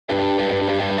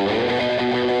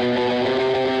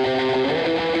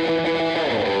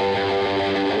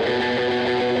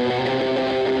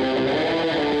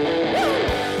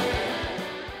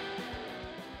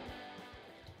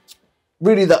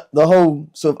really the whole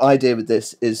sort of idea with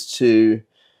this is to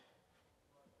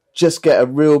just get a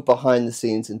real behind the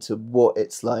scenes into what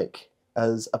it's like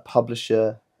as a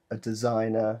publisher, a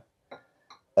designer,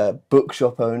 a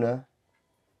bookshop owner,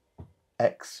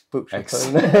 ex-bookshop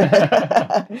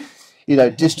owner, you know,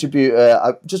 distributor.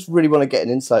 I just really want to get an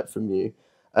insight from you.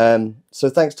 So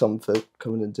thanks, Tom, for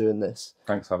coming and doing this.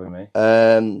 Thanks for having me.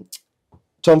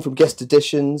 Tom from Guest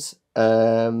Editions.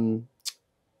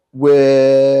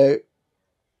 We're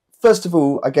first of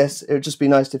all, I guess it would just be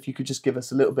nice if you could just give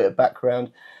us a little bit of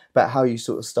background about how you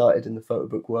sort of started in the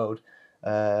photobook world.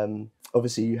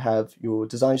 Obviously, you have your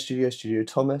design studio, Studio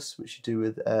Thomas, which you do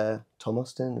with Tom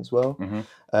Austin as well.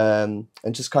 And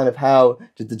just kind of how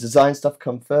did the design stuff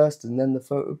come first and then the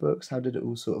photo books? How did it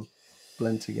all sort of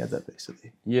blend together,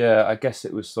 basically? Yeah, I guess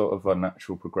it was sort of a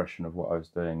natural progression of what I was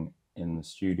doing in the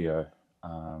studio,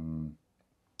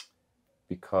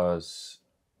 because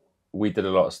we did a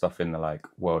lot of stuff in the like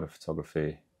world of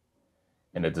photography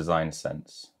in a design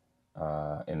sense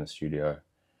in the studio.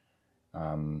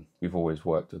 We've always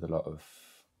worked with a lot of,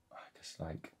 I guess,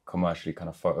 like commercially kind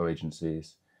of photo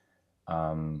agencies,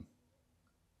 but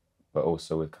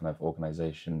also with kind of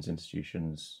organizations,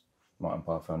 institutions, Martin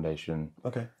Parr Foundation.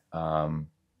 Okay. And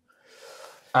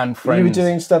friends. You were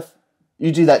doing stuff,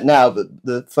 you do that now, but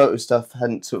the photo stuff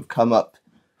hadn't sort of come up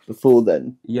before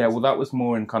then. Yeah, well, that was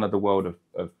more in kind of the world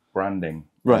of branding,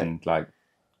 right, and like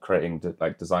creating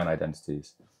like design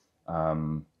identities,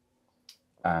 and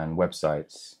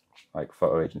websites, like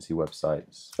photo agency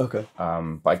websites. Okay.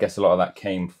 But I guess a lot of that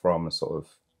came from a sort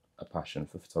of a passion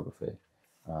for photography.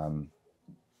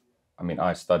 I mean,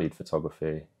 I studied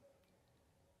photography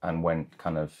and went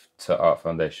kind of to Art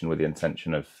Foundation with the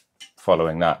intention of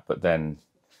following that, but then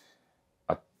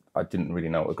I didn't really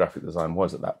know what graphic design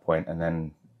was at that point, and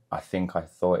then I think I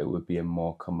thought it would be a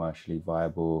more commercially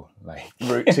viable like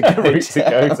route to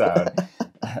go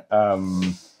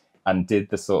down, and did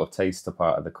the sort of taster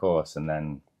part of the course, and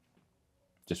then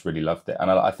just really loved it. And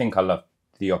I think I loved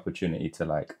the opportunity to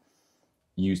like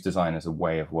use design as a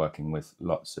way of working with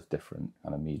lots of different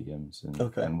kind of mediums,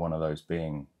 and one of those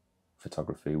being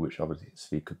photography, which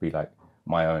obviously could be like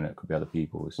my own, it could be other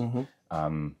people's.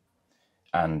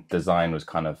 And design was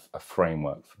kind of a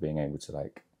framework for being able to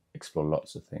like explore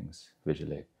lots of things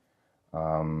visually.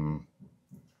 But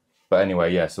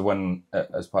anyway, yeah, so when,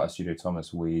 as part of Studio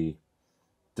Thomas, we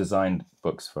designed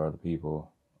books for other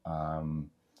people,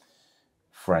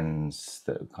 friends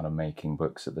that were kind of making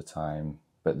books at the time,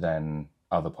 but then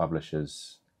other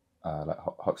publishers, like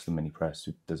Hoxton Mini Press,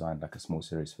 who designed like a small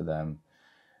series for them,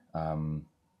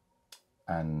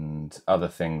 and other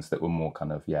things that were more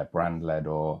kind of, yeah, brand-led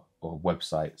or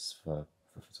websites for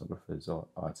photographers or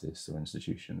artists or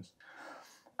institutions.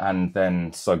 And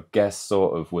then, so Guest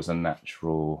sort of was a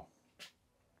natural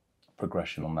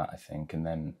progression on that, I think. And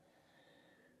then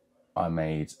I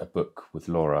made a book with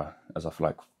Laura as our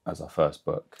first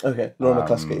book. Okay, Laura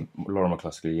McCluskey. Laura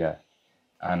McCluskey, yeah.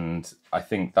 And I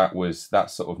think that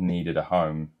sort of needed a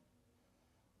home.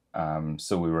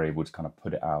 So we were able to kind of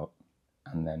put it out,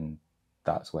 and then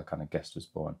that's where kind of Guest was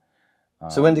born.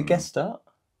 So when did Guest start?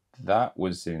 That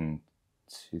was in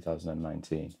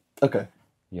 2019. Okay.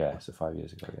 Yeah, so 5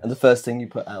 years ago. Yeah. And the first thing you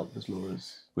put out was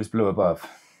Laura's? Was Blue Above,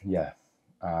 yeah.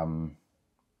 And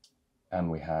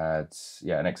we had,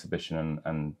 yeah, an exhibition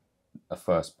and a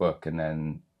first book, and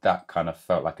then that kind of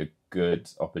felt like a good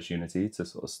opportunity to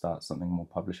sort of start something more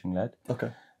publishing-led.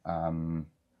 Okay. And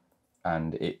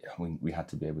we had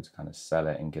to be able to kind of sell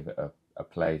it and give it a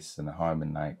place and a home,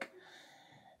 and like,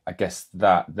 I guess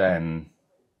that then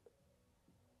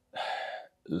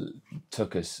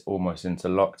took us almost into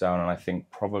lockdown, and I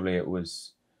think probably it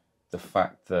was the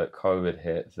fact that COVID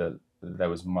hit that there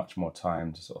was much more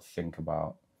time to sort of think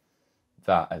about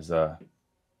that as a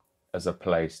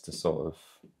place to sort of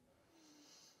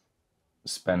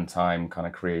spend time kind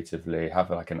of creatively, have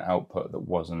like an output that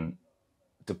wasn't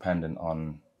dependent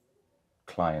on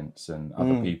clients and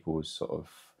other people's sort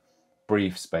of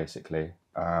briefs, basically.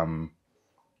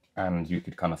 And you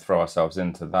could kind of throw ourselves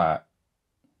into that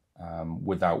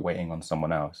without waiting on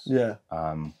someone else. Yeah.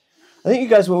 I think you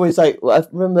guys were always like, well, I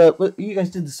remember you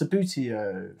guys did the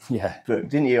Sabutio book,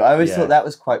 didn't you? I always thought that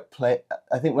was quite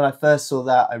I think when I first saw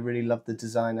that, I really loved the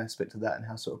design aspect of that and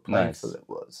how sort of playful it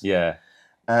was. Yeah.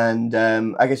 And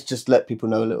I guess just let people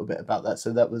know a little bit about that.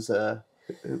 So that was,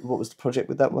 what was the project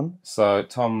with that one? So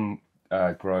Tom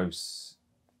Groves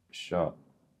shot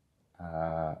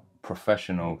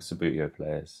professional Sabutio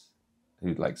players,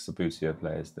 who like Sabutio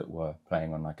players that were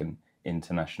playing on like an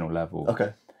international level.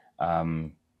 Okay.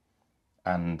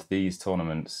 And these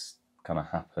tournaments kind of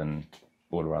happen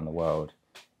all around the world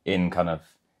in kind of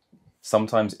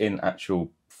sometimes in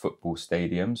actual football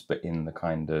stadiums, but in the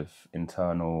kind of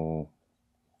internal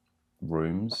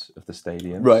rooms of the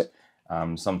stadiums. Right.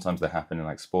 Sometimes they happen in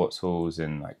like sports halls,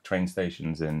 in like train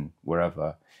stations, in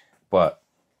wherever. But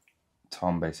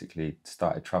Tom basically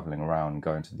started traveling around,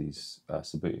 going to these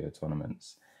Subbuteo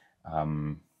tournaments.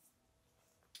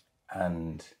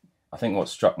 And I think what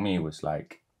struck me was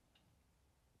like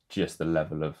just the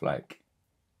level of like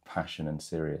passion and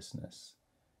seriousness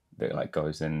that like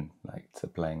goes in like to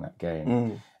playing that game.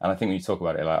 And I think when you talk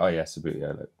about it, like, oh yeah,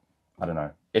 Subbuteo, like, I don't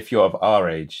know, if you're of our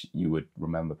age, you would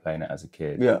remember playing it as a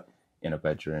kid. Yeah. In a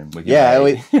bedroom with your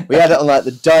mate. we had it on like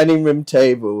the dining room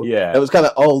table. Yeah, it was kind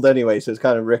of old anyway, so it's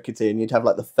kind of rickety, and you'd have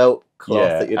like the felt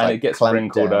cloth that you'd and like it gets clamp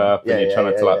wrinkled down. up, and you're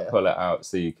trying to like pull it out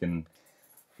so you can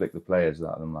flick the players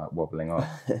without them like wobbling off.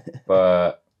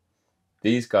 But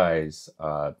these guys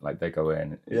are like, they go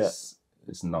in. It's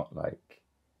not like,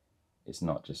 it's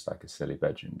not just like a silly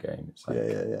bedroom game. It's like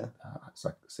it's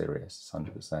like serious,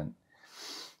 100%.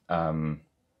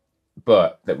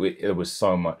 But there was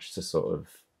so much to sort of,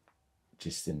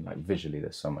 just in like visually,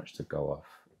 there's so much to go off.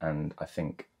 And I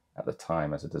think at the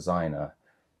time as a designer,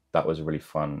 that was a really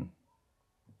fun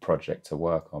project to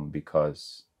work on,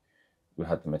 because we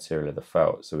had the material of the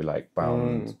felt. So we like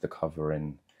bound the cover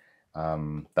in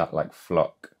that like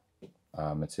flock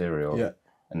material,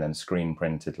 and then screen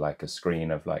printed like a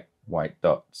screen of like white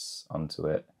dots onto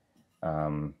it.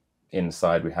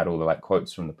 Inside we had all the like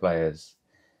quotes from the players.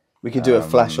 We could do a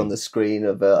flash on the screen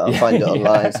of I'll find it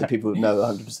online so people know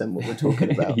 100% what we're talking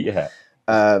about.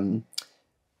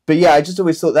 But yeah, I just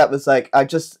always thought that was like, I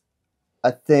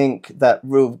think that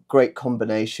real great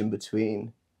combination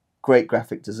between great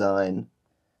graphic design,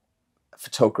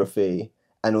 photography,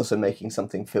 and also making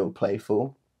something feel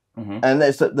playful. And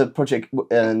there's the project,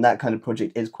 and that kind of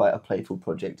project is quite a playful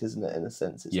project, isn't it? In a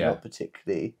sense, it's not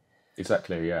particularly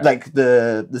like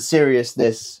the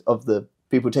seriousness of the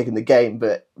people taking the game,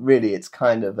 but really it's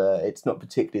kind of it's not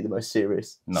particularly the most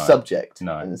serious subject in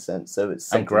a sense. So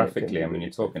it's, and graphically, I mean, you're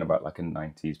talking about like a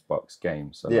 90s box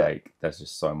game, so like there's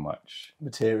just so much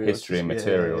material, history and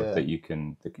material that you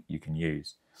can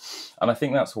use. And I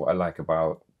think that's what I like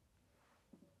about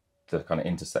the kind of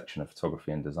intersection of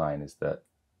photography and design, is that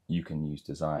you can use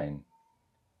design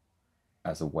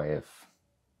as a way of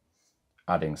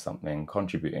adding something,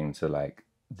 contributing to like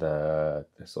the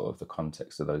sort of the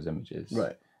context of those images,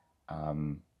 right?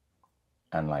 And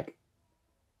like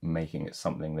making it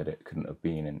something that it couldn't have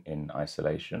been in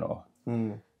isolation, or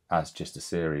as just a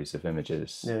series of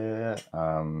images.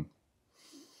 And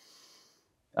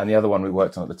the other one we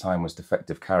worked on at the time was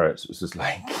Defective Carrots, which was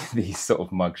like these sort of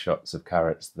mugshots of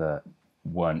carrots that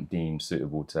weren't deemed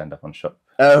suitable to end up on shop.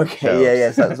 So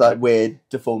that's like weird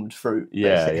deformed fruit.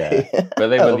 But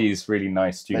they were these really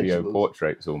nice studio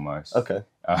portraits almost.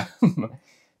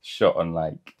 Shot on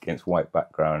like against white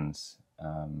backgrounds.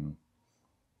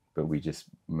 But we just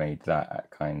made that at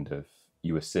kind of,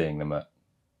 you were seeing them at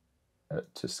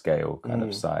to scale kind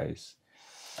of size.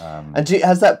 And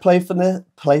has that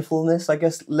playfulness, I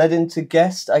guess, led into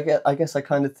Guest? I guess I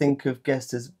kind of think of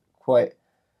Guest as quite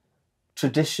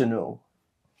traditional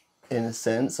in a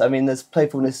sense. I mean, there's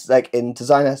playfulness like in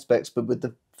design aspects, but with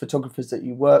the photographers that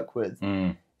you work with,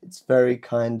 it's very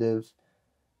kind of,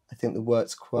 I think the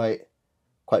work's quite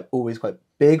always quite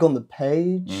big on the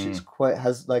page. It's quite,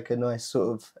 has like a nice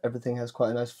sort of, everything has quite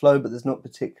a nice flow, but there's not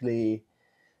particularly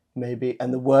maybe,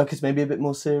 and the work is maybe a bit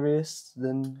more serious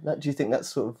than that. Do you think that's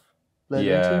sort of led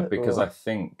into it? Because I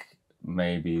think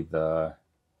maybe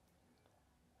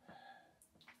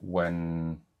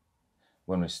when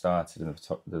we started in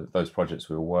those projects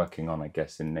we were working on, I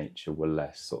guess in nature, were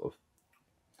less sort of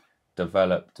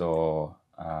developed, or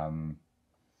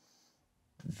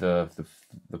the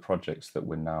projects that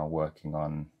we're now working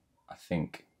on, I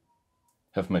think,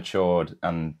 have matured,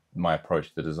 and my approach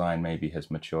to the design maybe has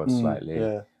matured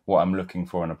slightly. What I'm looking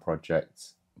for in a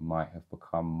project might have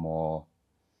become more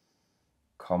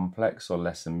complex or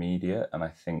less immediate, and I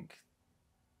think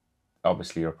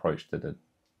obviously your approach to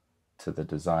the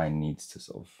design needs to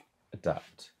sort of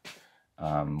adapt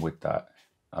with that.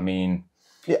 I mean,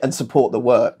 and support the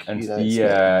work. And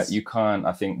you can't.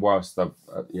 I think whilst like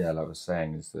I was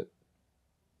saying, is that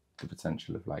the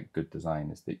potential of like good design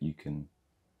is that you can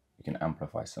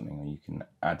amplify something, or you can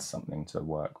add something to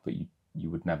work, but you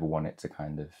would never want it to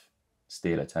kind of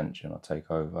steal attention or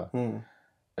take over,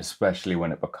 especially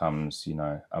when it becomes, you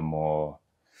know, a more,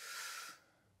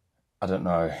 I don't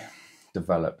know,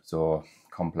 developed or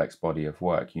complex body of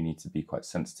work. You need to be quite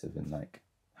sensitive in like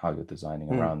how you're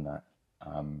designing around that.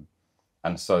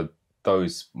 And so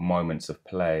those moments of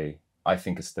play, I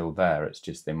think, are still there. It's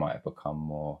just they might have become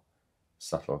more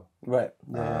subtle. Right.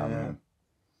 Yeah.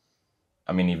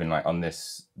 I mean, even like on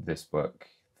this book,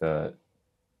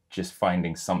 just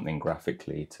finding something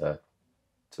graphically to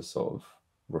sort of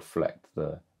reflect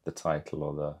the title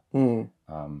or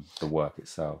the work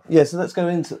itself. Yeah, so let's go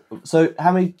into. So,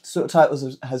 how many sort of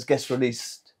titles has Guess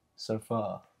released so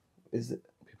far? Is it?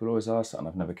 People always ask that, and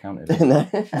I've never counted. No.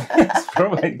 It's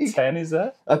probably 10, is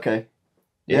there? Okay.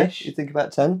 Yeah, Ish? you think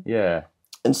about 10? Yeah.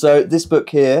 And so this book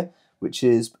here, which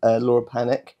is Laura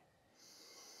Pannack,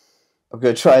 I'm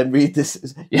going to try and read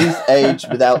this. Youth, Age,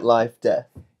 Without Life, Death.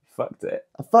 Fucked it.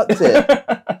 I fucked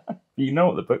it. You know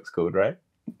what the book's called, right?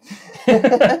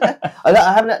 I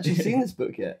haven't actually seen this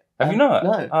book yet. Have you not?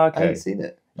 No, Oh, okay. I haven't seen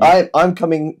it. I'm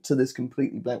coming to this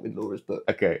completely blank with Laura's book.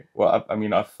 Okay, well, I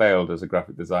mean, I've failed as a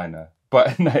graphic designer,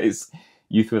 but no, it's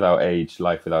Youth Without Age,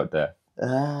 Life Without Death.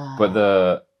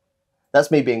 But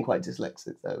that's me being quite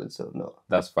dyslexic, though, and sort of not.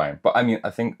 That's fine. But I mean, I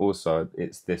think also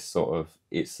it's this sort of,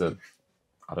 it's a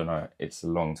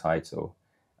long title.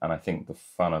 And I think the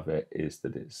fun of it is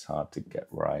that it's hard to get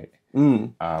right.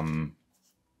 And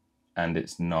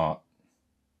it's not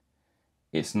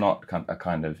a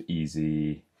kind of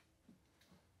easy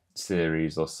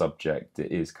series or subject.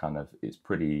 It's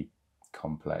pretty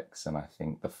complex. And I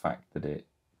think the fact that it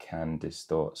can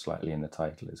distort slightly in the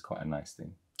title is quite a nice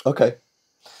thing. Okay.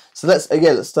 So let's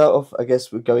start off, I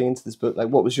guess, with going into this book. Like,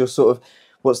 what was your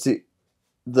what's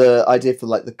the idea for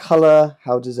like the color?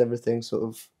 How does everything sort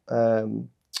of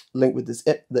link with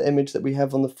the image that we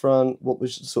have on the front? What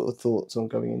was your sort of thoughts on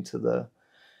going into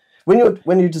when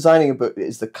you're designing a book?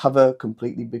 Is the cover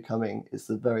completely is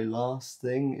the very last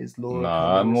thing? Is Laura? No,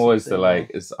 I'm always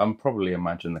I'm probably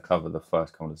imagine the cover the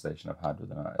first conversation I've had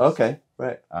with an artist. Okay,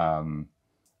 right. And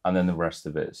then the rest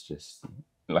of it's just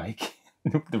like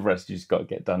the rest you just got to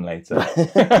get done later.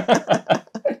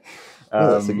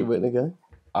 That's a good way to go.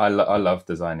 I love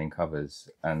designing covers,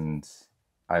 and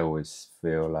I always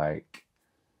feel like,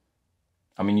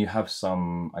 I mean, you have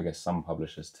some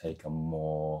publishers take a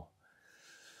more,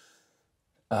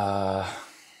 I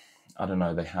don't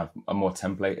know, they have a more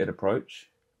templated approach,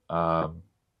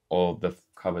 or the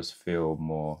covers feel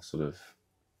more sort of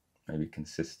maybe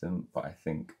consistent, but I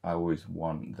think I always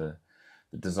want the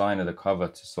design of the cover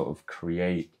to sort of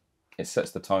it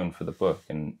sets the tone for the book,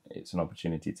 and it's an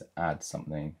opportunity to add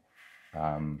something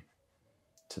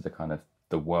to the kind of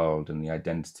the world and the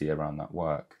identity around that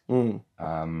work. And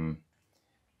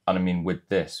I mean, with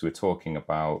this, we're talking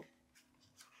about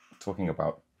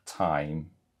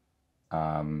time.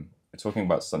 We're talking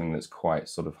about something that's quite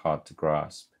sort of hard to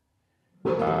grasp.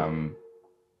 And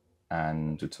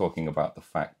we're talking about the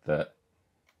fact that,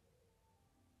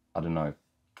 I don't know,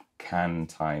 can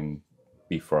time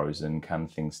be frozen? Can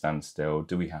things stand still?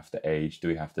 Do we have to age? Do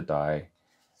we have to die?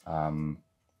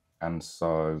 And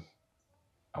so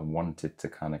I wanted to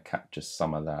kind of capture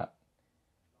some of that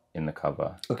in the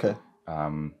cover. Okay.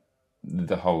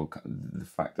 The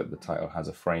fact that the title has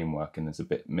a framework and there's a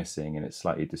bit missing and it's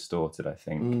slightly distorted, I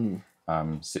think,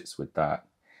 sits with that.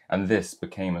 And this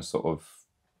became a sort of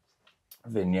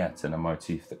vignette and a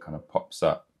motif that kind of pops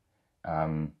up.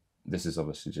 This is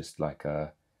obviously just like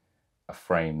a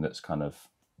frame that's kind of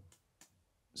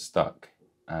stuck,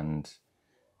 and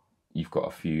you've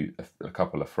got a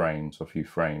couple of frames or a few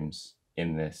frames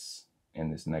in this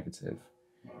negative,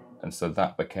 and so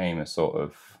that became it sort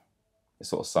of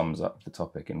sums up the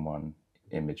topic in one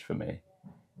image for me.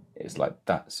 It's like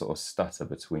that sort of stutter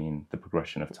between the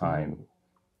progression of time.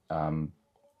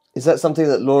 Is that something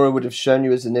that Laura would have shown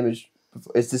you as an image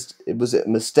before? Was it a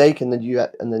mistake and then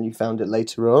you found it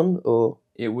later on, or?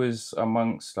 It was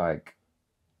amongst like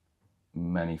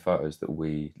many photos that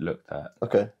we looked at.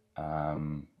 Okay.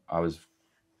 I was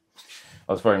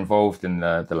very involved in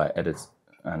the like edits,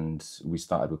 and we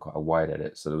started with quite a wide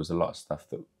edit, so there was a lot of stuff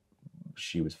that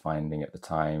she was finding at the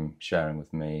time, sharing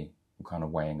with me, kind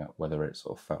of weighing up whether it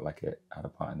sort of felt like it had a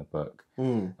part in the book.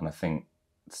 And I think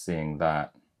seeing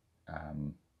that,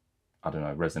 I don't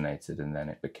know, resonated, and then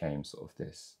it became sort of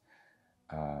this,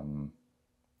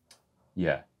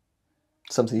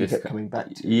 something you kept coming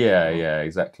back to. Yeah,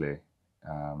 exactly.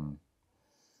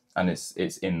 And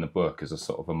it's in the book as a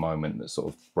sort of a moment that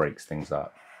sort of breaks things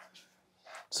up.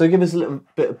 So give us a little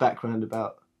bit of background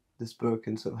about this book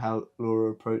and sort of how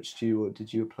Laura approached you, or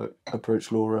did you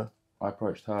approach Laura? I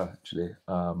approached her actually,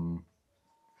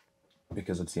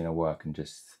 because I'd seen her work and I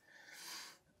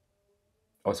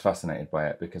was fascinated by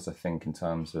it, because I think in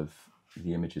terms of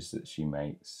the images that she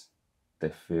makes, they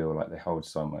feel like they hold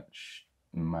so much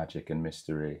magic and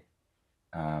mystery.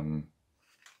 And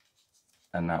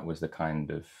that was the kind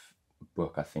of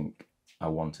book I think I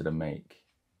wanted to make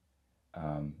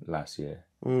last year.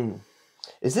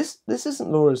 This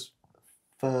isn't Laura's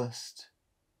first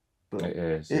book? It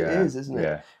is. It yeah. is, isn't it?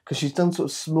 Yeah. Because she's done sort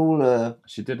of smaller.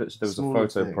 She did it. There was a smaller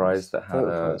photo things. prize that had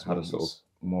Photo prize a sort of ones.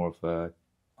 more of a,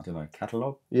 I don't know,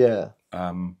 catalogue. Yeah.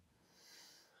 But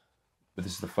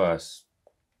this is the first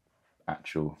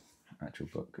actual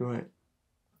book. Right.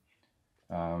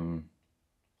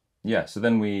 Yeah. So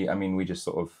then we just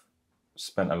sort of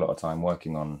spent a lot of time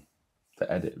working on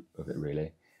the edit of it,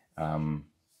 really. In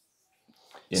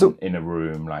a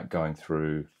room, like going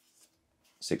through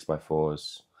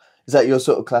 6x4s. Is that your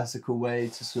sort of classical way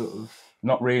to sort of?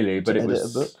 Not really, but it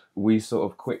was. A book? We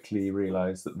sort of quickly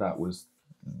realised that was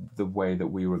the way that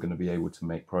we were going to be able to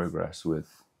make progress with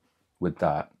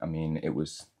that. I mean, it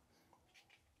was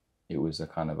a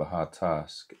kind of a hard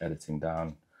task editing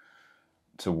down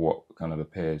to what kind of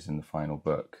appears in the final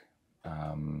book,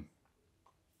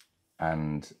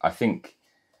 and I think,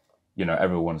 you know,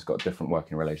 everyone's got different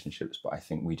working relationships, but I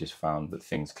think we just found that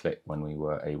things clicked when we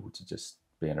were able to just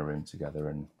be in a room together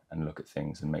and look at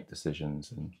things and make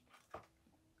decisions. And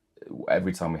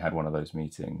every time we had one of those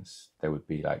meetings, there would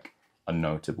be like a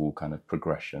notable kind of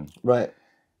progression. Right.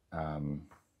 And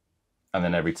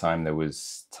then every time there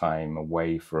was time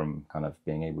away from kind of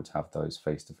being able to have those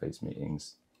face-to-face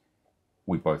meetings,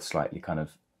 we both slightly kind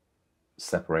of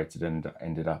separated and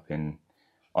ended up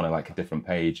on a different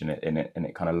page, and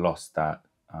it kind of lost that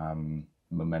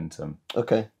momentum.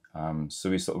 Okay. So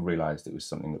we sort of realised it was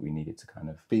something that we needed to kind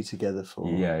of be together for.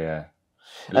 Yeah.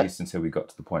 At least until we got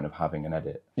to the point of having an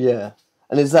edit. Yeah.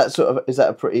 And is that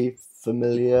a pretty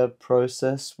familiar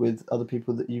process with other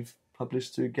people that you've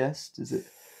published through Guest? Is it?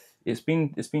 It's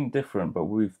been different, but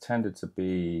we've tended to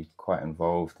be quite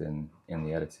involved in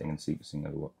the editing and sequencing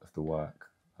of the work.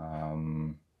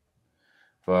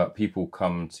 But people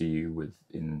come to you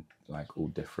in like all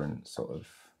different sort of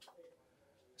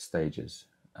stages.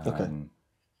 Okay.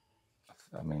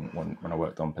 I mean, when I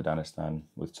worked on Pedanistan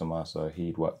with Tommaso,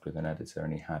 he'd worked with an editor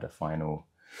and he had a final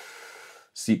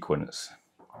sequence.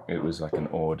 It was like an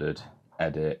ordered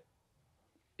edit.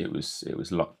 It was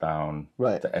locked down.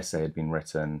 Right. The essay had been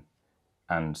written,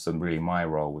 and so really my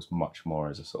role was much more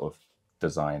as a sort of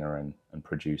designer and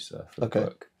producer for the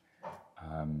book.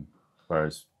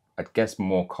 Whereas I guess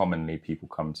more commonly people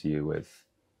come to you with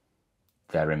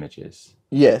their images.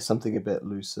 Yeah, something a bit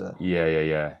looser.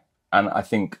 Yeah. And I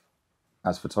think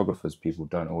as photographers, people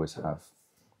don't always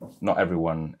not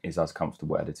everyone is as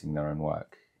comfortable editing their own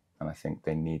work. And I think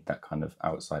they need that kind of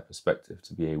outside perspective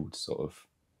to be able to sort of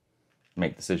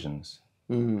make decisions.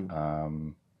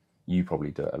 Mm. You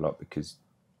probably do it a lot because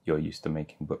you're used to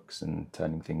making books and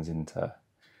turning things into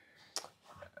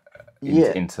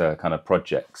kind of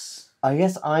projects. I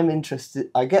guess I'm interested.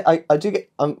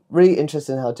 I'm really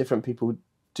interested in how different people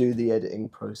do the editing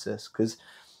process, because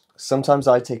sometimes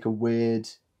I take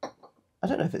I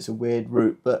don't know if it's a weird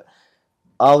route, but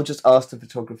I'll just ask the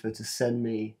photographer to send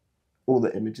me all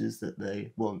the images that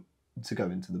they want to go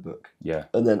into the book. Yeah.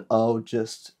 And then I'll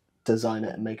just design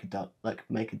it and make a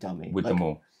dummy. With them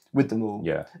all. With them all.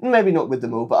 Yeah. Maybe not with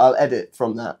them all, but I'll edit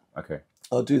from that. Okay.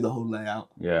 I'll do the whole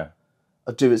layout. Yeah.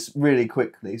 I'll do it really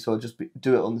quickly, so I'll just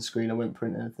do it on the screen. I won't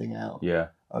print anything out. Yeah.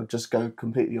 I'll just go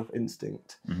completely off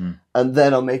instinct. Mm-hmm. And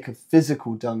then I'll make a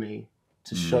physical dummy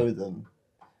to show them.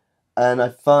 And I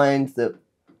find that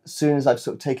as soon as I've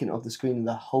sort of taken it off the screen and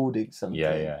they're holding something,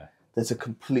 there's a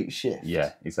complete shift.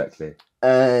 Yeah, exactly.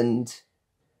 And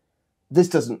this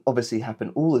doesn't obviously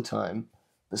happen all the time,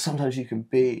 but sometimes you can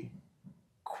be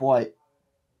quite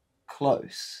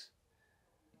close.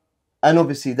 And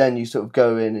obviously then you sort of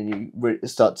go in and you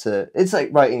start to... It's like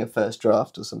writing a first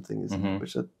draft or something, isn't it?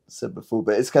 Which I said before.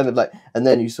 But it's kind of like... And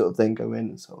then you sort of then go in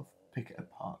and sort of pick it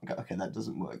apart and go, okay, that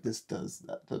doesn't work. This does,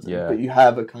 that doesn't. Yeah. But you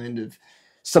have a kind of...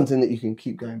 something that you can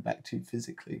keep going back to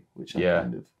physically, which I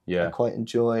quite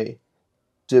enjoy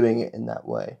doing it in that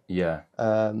way. Yeah.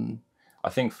 I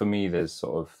think for me, there's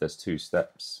two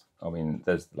steps. I mean,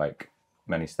 there's like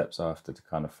many steps after to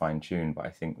kind of fine tune, but I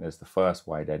think there's the first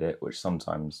wide edit, which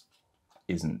sometimes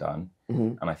isn't done.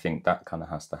 Mm-hmm. And I think that kind of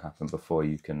has to happen before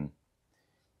you can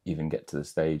even get to the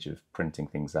stage of printing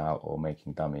things out or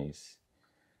making dummies.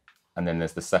 And then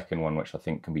there's the second one, which I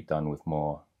think can be done with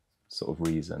more sort of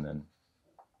reason and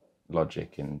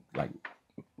logic and like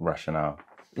rationale.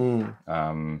 But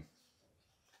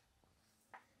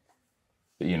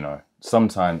you know,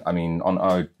 sometimes, I mean, on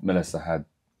Ode, Melissa had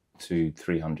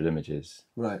 200-300 images,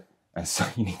 right? And so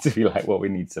you need to be like, well, we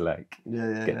need to like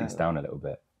get these down a little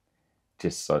bit,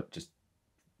 just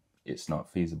it's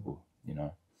not feasible, you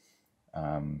know.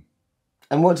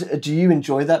 And what do you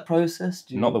enjoy that process?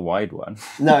 Not the wide one.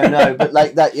 No, but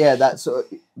like that,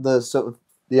 that's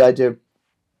the idea of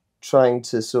trying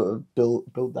to sort of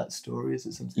build that story? Is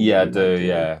it something? Yeah, I do.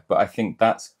 Yeah, but I think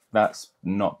that's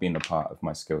not been a part of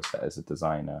my skill set as a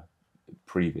designer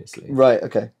previously. Right.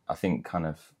 Okay. I think kind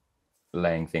of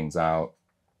laying things out,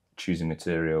 choosing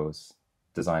materials,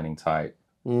 designing type,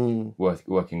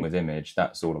 working with image,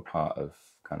 that's all a part of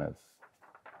kind of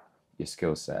your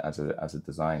skill set as a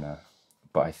designer.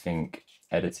 But I think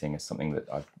editing is something that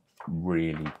I've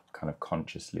really kind of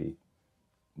consciously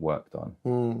worked on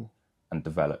and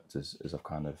developed as I've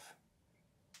kind of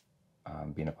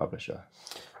been a publisher.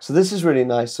 So this is really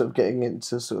nice, sort of getting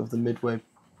into sort of the midway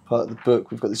part of the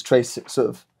book. We've got this tracing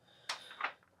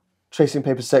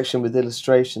paper section with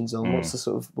illustrations on.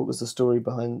 What was the story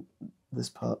behind this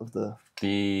part of the?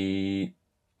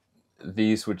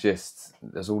 These were just,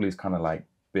 there's all these kind of like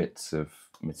bits of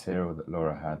material that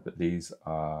Laura had, but these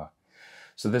are,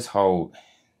 so this whole,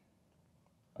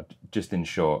 just in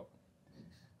short,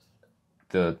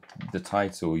 the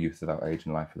title "Youth Without Age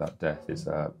and Life Without Death" is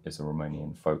a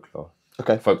Romanian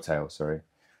folktale, sorry,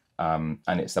 and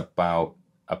it's about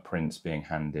a prince being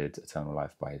handed eternal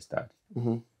life by his dad.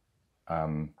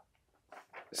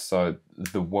 So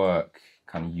the work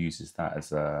kind of uses that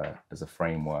as a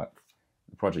framework.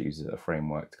 The project uses a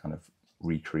framework to kind of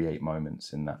recreate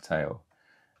moments in that tale.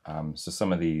 So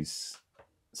some of these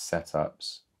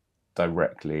setups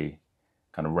directly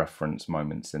kind of reference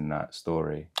moments in that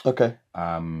story. Okay.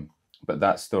 But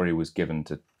that story was given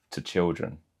to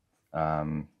children.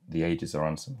 The ages are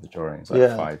on some of the drawings, like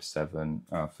 5, 7,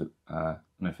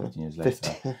 15 years later.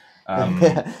 15.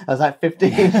 I was like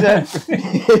 15.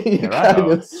 You're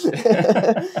out.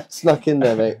 Snuck in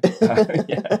there, mate.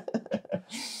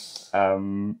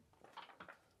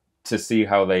 To see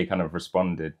how they kind of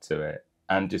responded to it,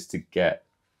 and just to get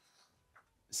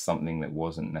something that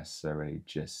wasn't necessarily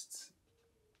just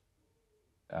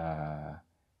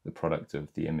the product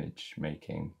of the image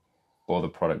making or the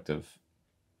product of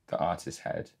the artist's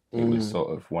head. It was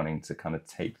sort of wanting to kind of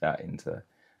take that into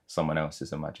someone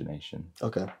else's imagination.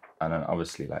 Okay. And then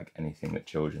obviously, like anything that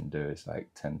children do is like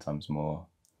 10 times more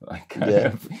like kind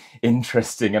of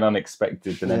interesting and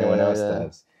unexpected than anyone else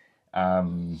does.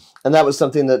 And that was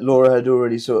something that Laura had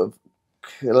already sort of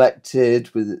collected.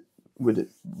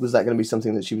 Was that going to be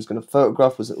something that she was going to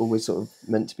photograph? Was it always sort of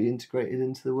meant to be integrated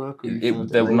into the work?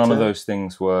 None of those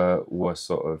things were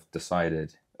sort of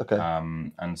decided. Okay.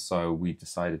 And so we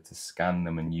decided to scan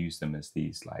them and use them as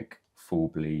these like full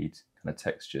bleed kind of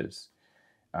textures.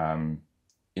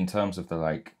 In terms of the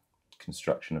like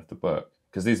construction of the book,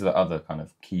 because these are the other kind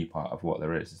of key part of what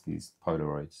there is these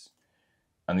Polaroids,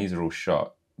 and these are all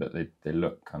shot, but they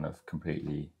look kind of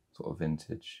completely sort of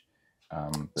vintage.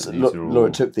 So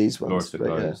Laura took these ones. Laura took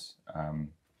those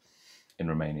in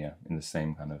Romania, in the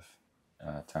same kind of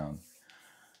town.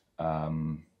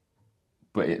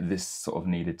 But this sort of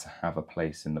needed to have a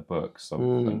place in the book. So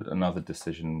another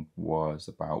decision was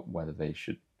about whether they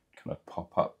should kind of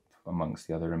pop up amongst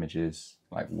the other images.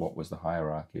 Like, what was the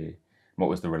hierarchy? What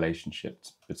was the relationship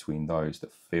between those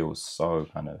that feels so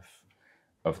kind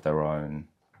of their own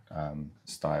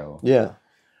style? Yeah.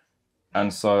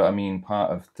 And so, I mean,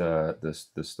 part of the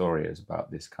story is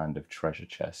about this kind of treasure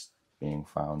chest being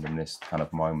found in this kind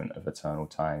of moment of eternal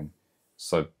time.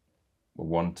 So we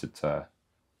wanted to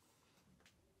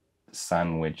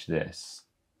sandwich this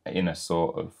in a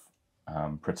sort of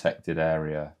protected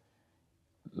area,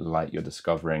 like you're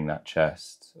discovering that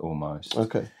chest almost.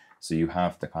 Okay. So you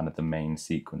have the kind of the main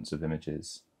sequence of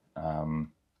images.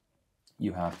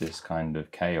 You have this kind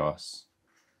of chaos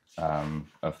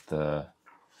of the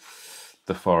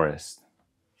forest,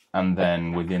 and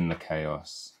then within the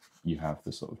chaos you have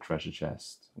the sort of treasure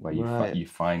chest where you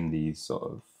find these sort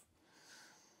of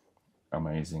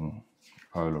amazing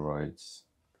Polaroids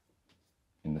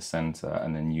in the center,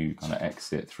 and then you kind of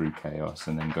exit through chaos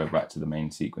and then go back to the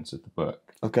main sequence of the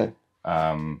book. Okay.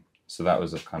 So that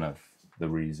was a kind of the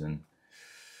reason.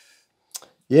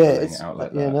 Yeah,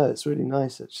 it's really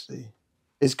nice actually.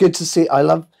 It's good to see. I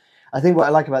think what I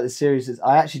like about this series is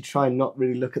I actually try and not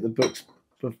really look at the books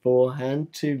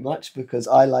beforehand too much, because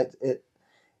I like it.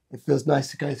 It feels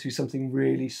nice to go through something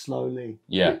really slowly.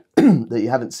 Yeah. That you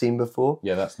haven't seen before.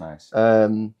 Yeah, that's nice.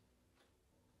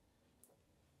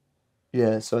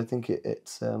 Yeah, so I think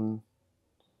it's and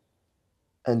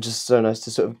just so nice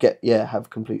to sort of have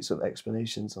complete sort of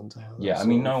explanations onto how. Yeah, I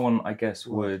mean, no one, I guess,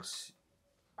 would.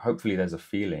 Hopefully, there's a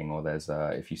feeling, or there's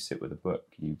if you sit with a book,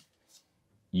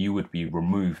 you would be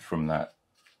removed from that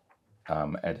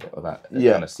edit or that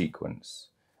kind of sequence,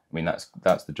 I mean,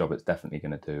 that's the job it's definitely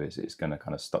going to do. Is it's going to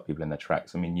kind of stop people in their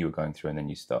tracks. I mean, you were going through and then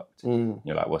you stopped. You're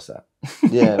like, what's that?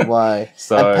 Yeah, why?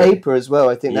 So, and paper as well.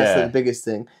 I think that's yeah. the biggest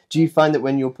thing. Do you find that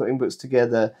when you're putting books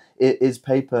together, is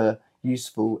paper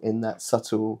useful in that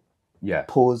subtle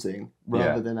pausing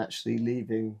rather than actually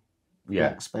leaving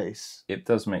blank space? It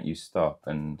does make you stop.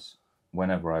 And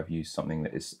whenever I've used something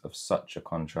that is of such a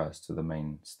contrast to the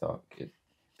main stock,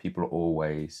 people are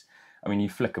always... I mean, you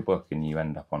flick a book and you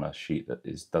end up on a sheet that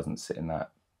doesn't sit in that,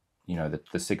 you know,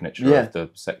 the signature of the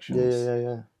sections.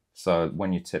 Yeah. So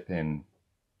when you tip in,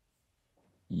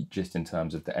 just in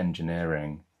terms of the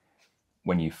engineering,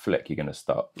 when you flick, you're going to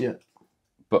stop. Yeah.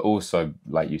 But also,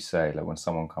 like you say, like when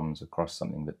someone comes across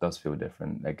something that does feel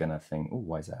different, they're going to think, oh,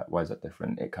 why is that? Why is that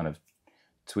different? It kind of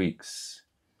tweaks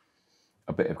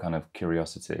a bit of kind of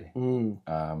curiosity.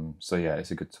 So yeah,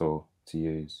 it's a good tool to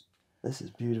use. This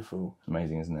is beautiful. It's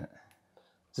amazing, isn't it?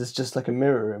 Is this just like a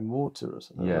mirror in water or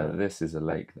something? Yeah, this is a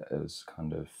lake that is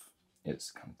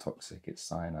it's kind of toxic. It's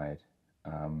cyanide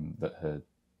that had,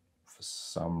 for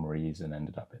some reason,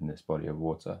 ended up in this body of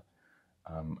water,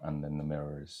 and then the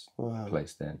mirror is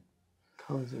placed in.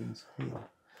 Cousins.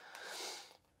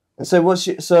 And so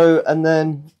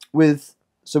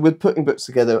with putting books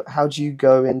together, how do you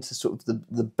go into sort of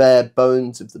the bare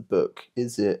bones of the book?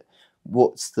 Is it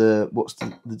what's the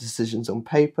decisions on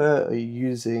paper? Are you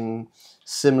using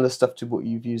similar stuff to what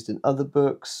you've used in other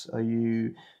books? Are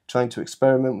you trying to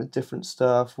experiment with different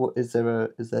stuff? Is there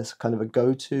kind of a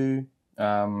go-to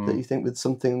that you think with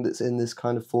something that's in this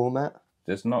kind of format?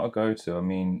 There's not a go-to. I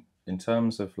mean, in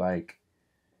terms of like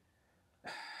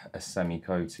a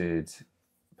semi-coated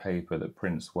paper that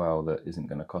prints well, that isn't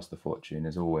going to cost a fortune,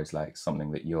 is always like something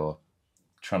that you're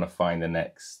trying to find the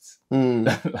next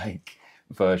like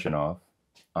version of.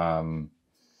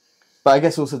 But I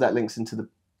guess also that links into the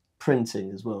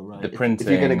printing as well, right? The printing,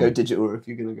 if you're going to go digital or if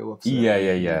you're going to go offset.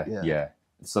 Yeah.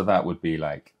 So that would be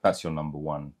like, that's your number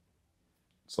one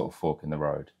sort of fork in the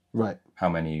road. Right. How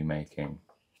many are you making?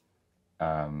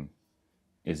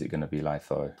 Is it going to be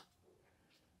litho?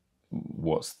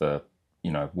 What's the,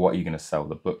 what are you going to sell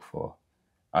the book for?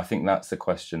 I think that's the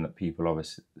question that people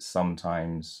obviously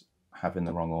sometimes have in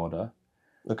the wrong order.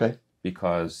 Okay.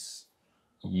 Because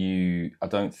I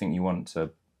don't think you want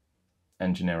to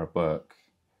engineer a book,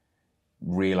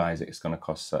 realize it's going to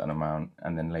cost a certain amount,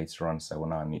 and then later on say, well,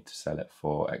 now I need to sell it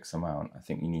for X amount. I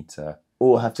think you need to...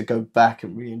 Or have to go back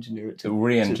and re-engineer it to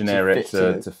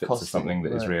fit to something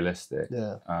that is realistic.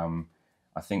 Yeah.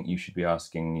 I think you should be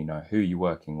asking, who you're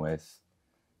working with,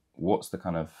 what's the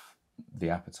kind of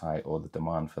the appetite or the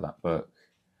demand for that book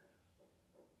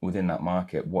within that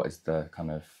market? What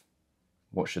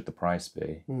should the price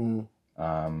be?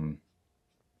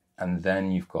 And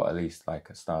then you've got at least like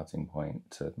a starting point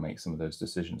to make some of those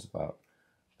decisions about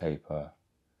paper,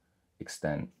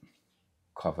 extent,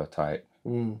 cover type.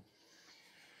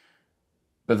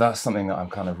 But that's something that I've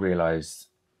kind of realized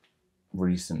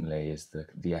recently, is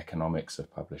the economics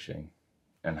of publishing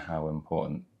and how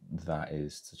important that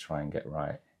is to try and get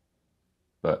right.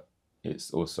 But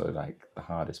it's also like the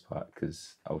hardest part,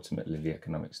 because ultimately the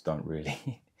economics don't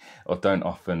really or don't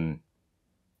often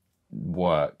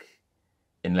work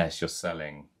unless you're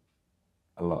selling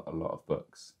a lot of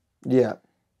books. Yeah.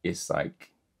 It's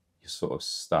like you're sort of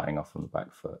starting off on the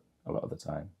back foot a lot of the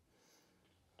time.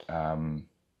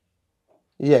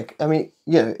 Yeah, I mean,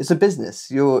 it's a business.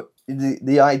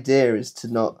 The idea is to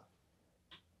not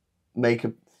make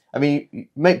you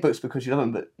make books because you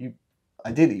love them, but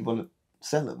ideally you want to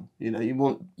sell them. You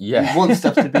want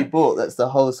stuff to be bought. That's the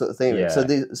whole sort of thing. Yeah. So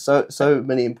there's so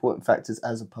many important factors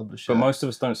as a publisher. But most of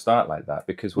us don't start like that,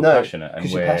 because we're passionate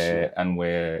and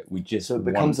we just so it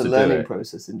becomes a learning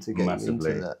process into getting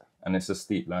massively into that. And it's a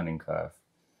steep learning curve.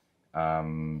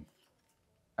 And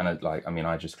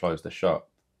I just closed the shop,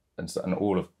 and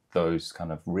all of those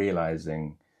kind of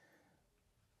realizing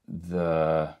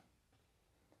the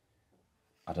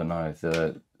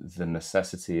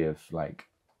necessity of like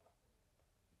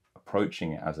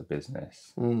approaching it as a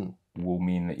business will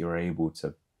mean that you're able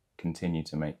to continue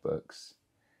to make books.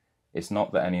 It's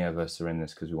not that any of us are in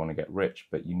this because we want to get rich,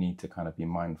 but you need to kind of be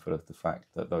mindful of the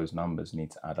fact that those numbers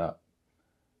need to add up.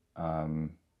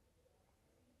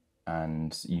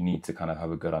 And you need to kind of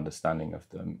have a good understanding of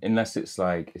them, unless it's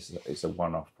like it's a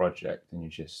one-off project and you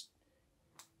just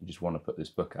want to put this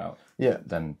book out. Yeah.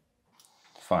 Then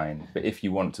fine. But if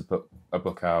you want to put a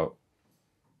book out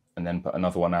and then put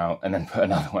another one out and then put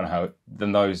another one out,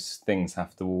 then those things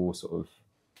have to all sort of...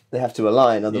 They have to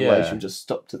align, otherwise you're just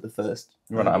stopped at the first.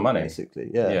 Run out of money.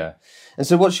 Basically, yeah. And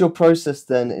so what's your process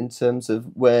then in terms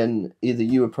of when either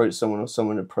you approach someone or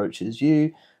someone approaches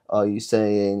you? Are you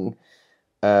saying,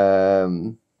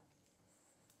 do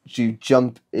you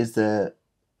jump? Is there,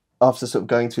 after sort of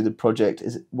going through the project,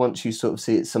 is it, once you sort of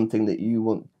see it's something that you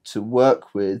want to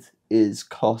work with, is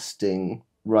costing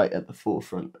right at the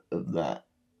forefront of that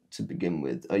to begin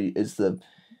with? Are you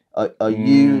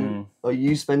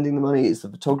spending the money? Is the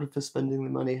photographer spending the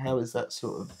money? How is that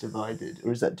sort of divided,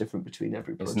 or is that different between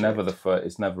every project?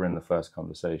 It's never in the first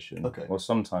conversation. Okay. Well,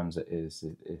 sometimes it is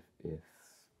if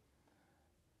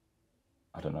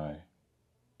I don't know,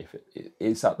 if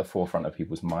it's at the forefront of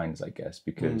people's minds, I guess,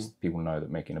 because people know that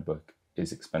making a book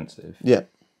is expensive. Yeah.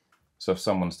 So if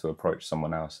someone's to approach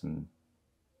someone else and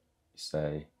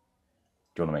say,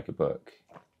 "Do you want to make a book?"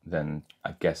 then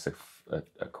I guess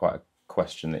quite a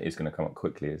question that is going to come up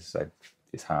quickly is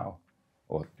how,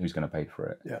 or who's going to pay for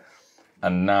it. Yeah.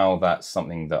 And now that's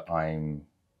something that I'm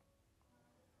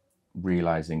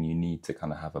realizing you need to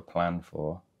kind of have a plan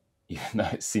for, even though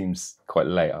it seems quite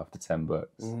late after 10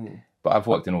 books. But I've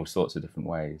worked in all sorts of different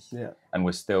ways. Yeah. And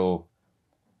we're still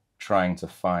trying to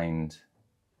find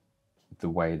the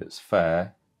way that's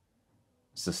fair,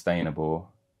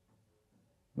 sustainable.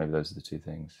 Maybe those are the two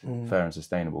things. Fair and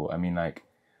sustainable. I mean, like,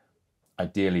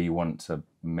 ideally you want to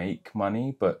make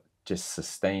money, but just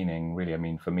sustaining, really, I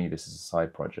mean, for me, this is a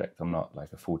side project. I'm not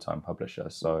like a full-time publisher.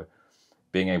 So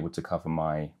being able to cover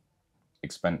my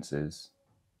expenses,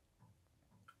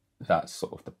 that's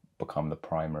sort of become the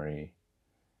primary,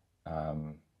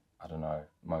 I don't know,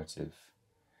 motive.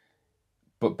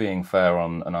 But being fair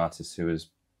on an artist who has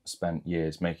spent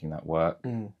years making that work,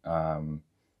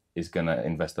 is going to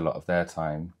invest a lot of their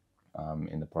time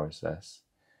in the process.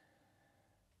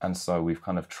 And so we've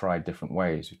kind of tried different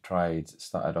ways.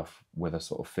 Started off with a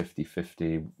sort of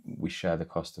 50-50. We share the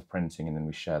cost of printing and then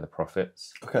we share the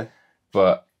profits. Okay.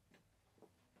 But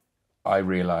I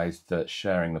realized that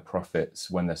sharing the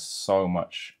profits, when there's so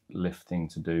much lifting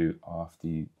to do after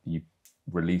you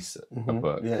release a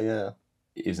book,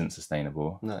 isn't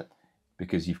sustainable. No.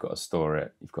 Because you've got to store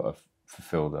it, you've got to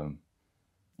fulfill them,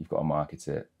 you've got to market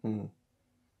it,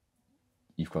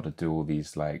 you've got to do all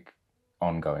these like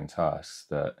ongoing tasks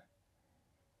that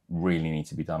really need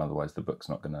to be done, otherwise the book's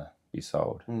not going to be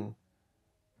sold.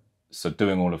 So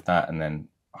doing all of that and then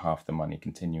half the money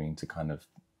continuing to kind of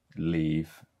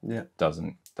leave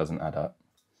doesn't add up.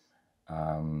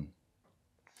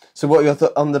 So what are your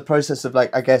thoughts on the process of,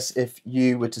 like, I guess if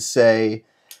you were to say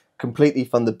completely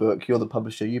fund the book, you're the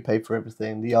publisher, you pay for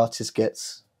everything, the artist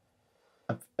gets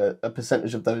a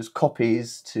percentage of those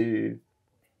copies to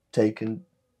take and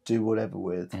do whatever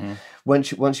with.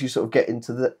 Once you sort of get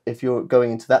into if you're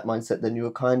going into that mindset, then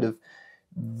you're kind of,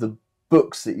 the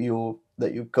books that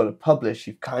you've got to publish,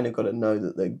 you've kind of got to know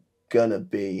that they're gonna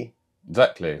be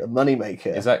exactly a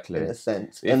moneymaker, exactly, in a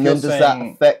sense. If and then does that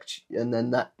affect, and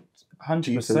then that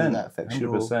 100%,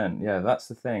 100%. Yeah, that's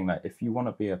the thing. Like, if you want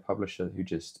to be a publisher who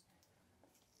just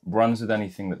runs with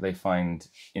anything that they find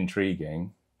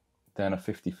intriguing, then a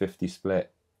 50-50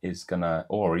 split is gonna,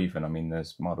 or even, I mean,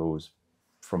 there's models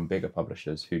from bigger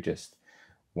publishers who just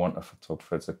want a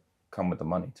photographer to come with the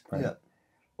money to print.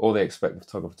 Or they expect the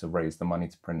photographer to raise the money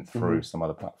to print through some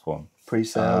other platform.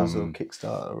 Pre-sales or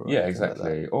Kickstarter. Or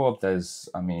exactly. Like, or there's,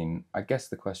 I mean, I guess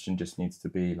the question just needs to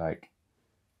be like,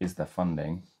 is there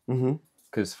funding?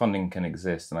 Because funding can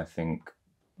exist, and I think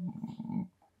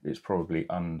it's probably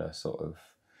under sort of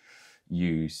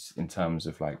used in terms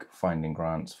of like finding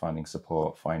grants, finding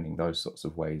support, finding those sorts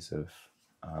of ways of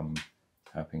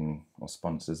helping, or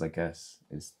sponsors, I guess,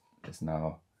 is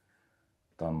now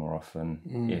done more often.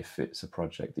 If it's a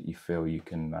project that you feel you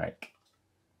can like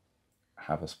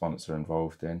have a sponsor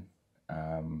involved in,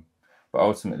 but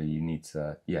ultimately you need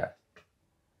to,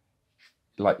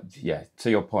 to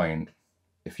your point,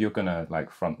 if you're gonna like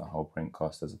front the whole print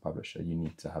cost as a publisher, you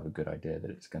need to have a good idea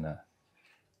that it's gonna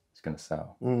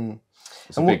sell.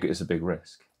 It's a big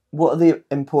risk. What are the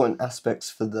important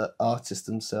aspects for the artists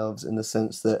themselves, in the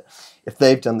sense that if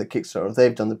they've done the Kickstarter, or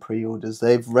they've done the pre-orders,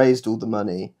 they've raised all the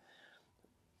money,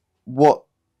 what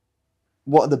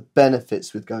are the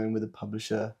benefits with going with a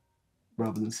publisher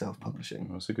rather than self-publishing?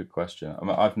 That's a good question. I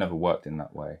mean, I've never worked in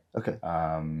that way. Okay.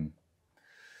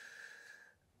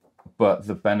 But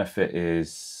the benefit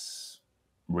is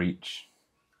reach,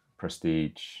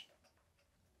 prestige,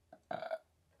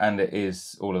 and it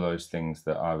is all of those things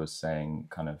that I was saying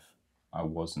kind of I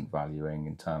wasn't valuing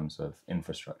in terms of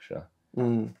infrastructure,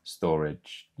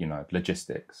 storage,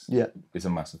 logistics is a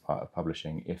massive part of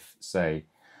publishing. If, say,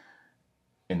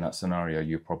 in that scenario,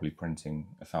 you're probably printing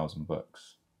 1,000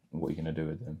 books, what are you going to do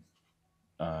with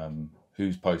them?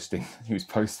 Who's posting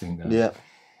them?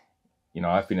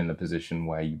 I've been in the position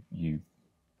where you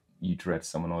you dread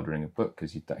someone ordering a book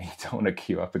because you don't want to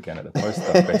queue up again at the post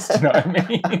office. Do you know what I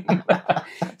mean?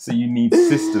 So you need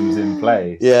systems in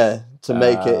place. Yeah, to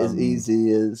make it as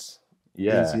easy as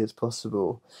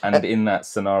possible. And in that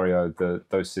scenario,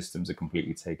 those systems are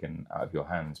completely taken out of your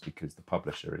hands because the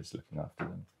publisher is looking after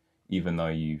them, even though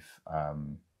you've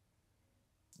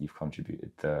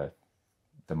contributed the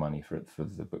money for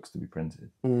the books to be printed.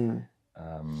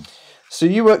 So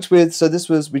you worked with,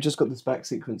 we just got this back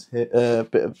sequence here, a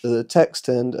bit of the text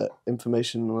and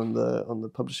information on the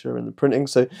publisher and the printing.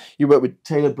 So you work with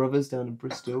Taylor Brothers down in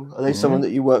Bristol. Are they someone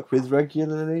that you work with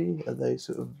regularly? Are they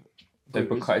sort of?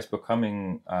 It's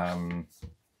becoming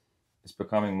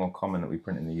more common that we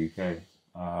print in the UK.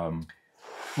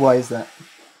 Why is that?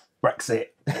 Brexit.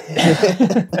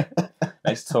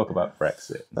 Let's talk about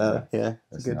Brexit. Yeah,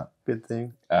 it's a good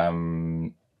thing.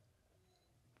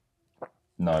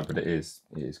 No, but it is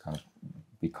kind of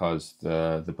because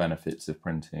the benefits of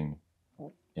printing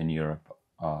in Europe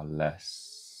are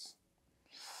less.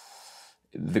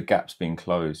 The gap's being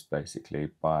closed basically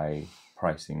by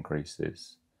price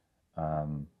increases,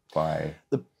 by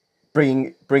the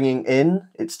bringing in.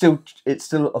 It's still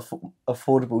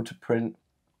affordable to print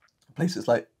places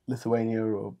like Lithuania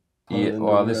or Poland.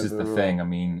 Well, this is the thing. I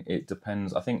mean, it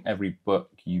depends. I think every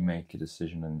book you make a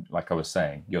decision, and like I was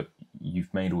saying,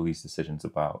 you've made all these decisions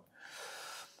about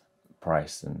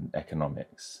price and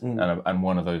economics, and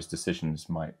one of those decisions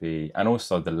might be, and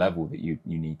also the level that you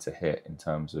need to hit in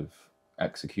terms of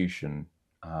execution,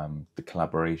 the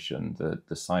collaboration,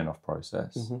 the sign-off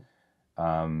process.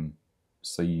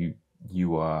 So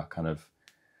you are kind of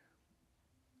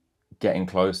getting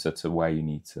closer to where you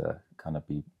need to kind of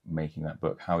be making that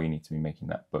book, how you need to be making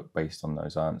that book based on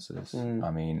those answers.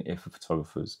 I mean, if a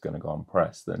photographer's going to go on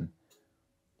press, then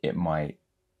it might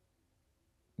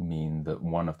mean that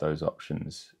one of those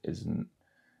options isn't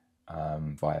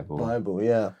viable.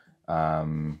 Yeah.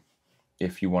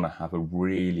 If you want to have a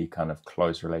really kind of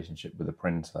close relationship with the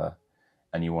printer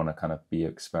and you want to kind of be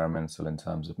experimental in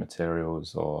terms of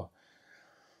materials or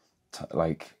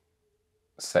like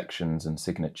sections and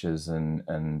signatures and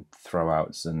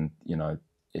throwouts, and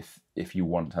if you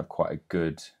want to have quite a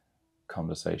good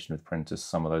conversation with printers,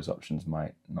 some of those options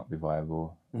might not be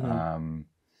viable.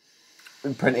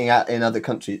 Printing out in other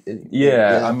countries.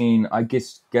 I mean, I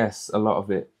guess a lot of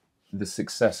it, the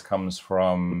success comes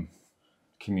from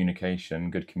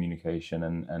good communication,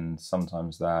 and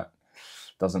sometimes that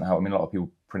doesn't help. I mean, a lot of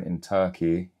people print in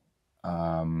Turkey.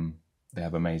 They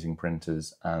have amazing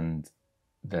printers, and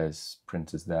there's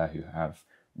printers there who have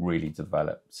really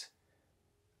developed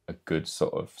a good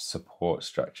sort of support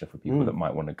structure for people that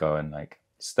might want to go and like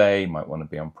stay, might want to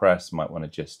be on press, might want to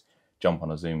just jump on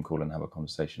a Zoom call and have a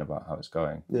conversation about how it's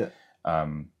going.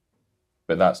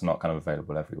 But that's not kind of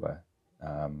available everywhere.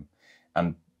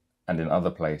 And in other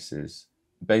places,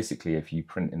 basically, if you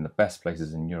print in the best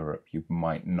places in Europe, you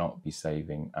might not be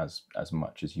saving as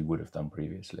much as you would have done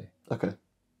previously. Okay.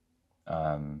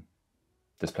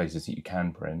 There's places that you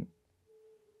can print,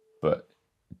 but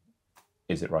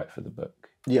is it right for the book?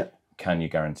 Yeah. Can you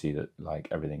guarantee that like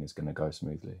everything is going to go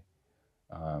smoothly?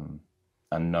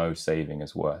 And no saving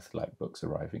is worth like books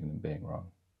arriving and being wrong.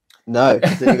 No,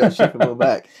 because then you got to ship them all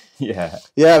back. Yeah.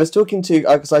 I was talking to,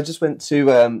 because I just went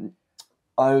to,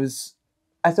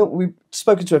 I thought we've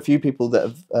spoken to a few people that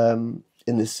have,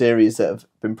 in this series, that have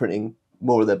been printing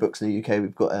more of their books in the UK.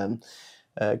 We've got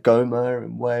Goma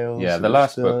in Wales. Yeah, the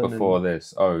last book before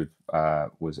this was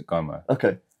at Goma.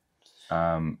 Okay.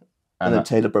 And then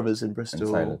Taylor Brothers in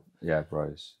Bristol.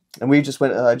 Bros. And I just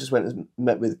went and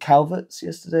met with Calvert's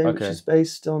yesterday, which is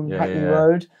based on Hackney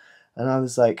Road. And I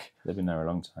was like, they've been there a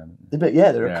long time.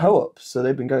 They're a co-op, so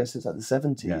they've been going since like the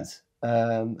 70s.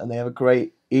 And they have a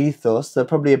great ethos. They're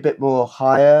probably a bit more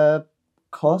higher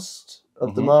cost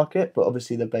of the market, but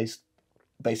obviously they're based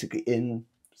basically in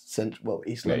East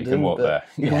London. You can walk there.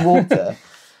 You can walk there.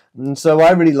 And so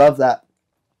I really love that.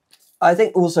 I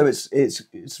think also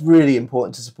it's really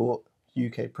important to support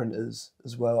UK printers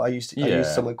as well. I used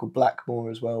someone called Blackmore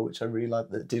as well, which I really like,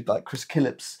 that did like Chris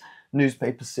Killip's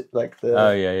newspaper, like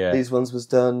these ones was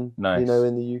done, in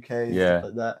the UK and stuff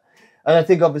like that. And I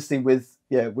think obviously with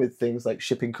things like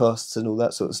shipping costs and all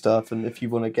that sort of stuff, and if you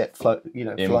want to get fly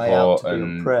out to be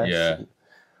on press, and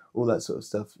all that sort of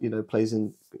stuff, plays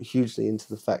in hugely into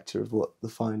the factor of what the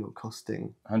final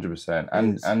costing. 100%,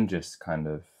 and just kind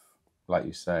of like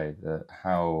you say,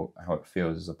 how it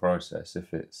feels as a process.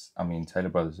 If it's, I mean, Taylor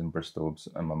Brothers in Bristol,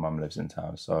 and my mum lives in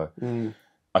town, so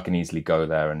I can easily go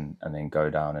there and then go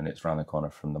down, and it's around the corner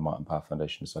from the Martin Power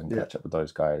Foundation, so I can catch up with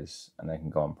those guys, and they can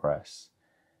go on press,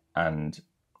 and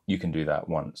you can do that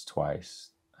once, twice,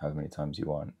 however many times you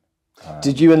want.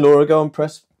 Did you and Laura go on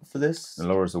press for this? And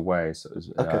Laura's away, so it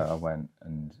was, Okay. I went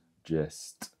and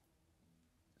just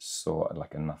saw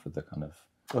like enough of the kind of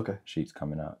sheets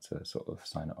coming out to sort of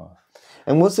sign it off.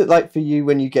 And what's it like for you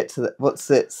when you get to the, what's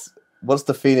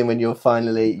the feeling when you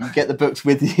get the books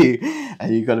with you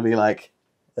and you've got to be like,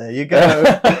 there you go.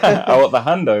 Oh, what, the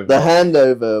handover? The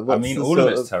handover. I mean, all of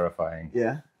it's terrifying.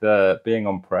 Yeah. The being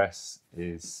on press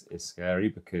is scary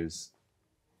because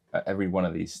at every one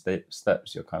of these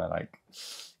steps, you're kind of like,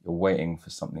 you're waiting for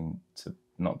something to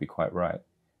not be quite right.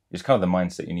 It's kind of the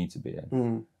mindset you need to be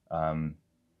in.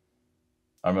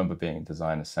 I remember being a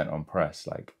designer sent on press,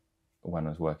 like when I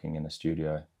was working in a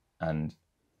studio, and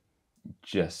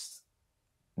just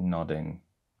nodding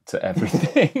to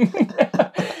everything and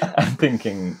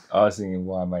I was thinking,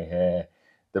 why am I here?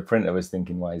 The printer was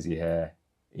thinking, why is he here?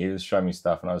 He was showing me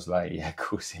stuff and I was like, yeah,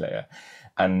 cool, see you later.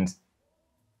 And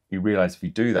you realize if you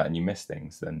do that and you miss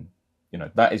things, then, you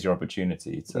know, that is your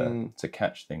opportunity to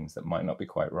catch things that might not be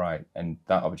quite right. And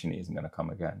that opportunity isn't going to come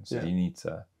again. So you need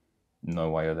to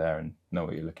know why you're there and know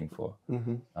what you're looking for.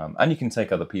 And you can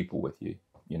take other people with you,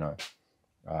 you know.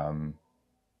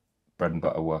 Bread and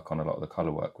Butter work on a lot of the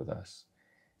colour work with us.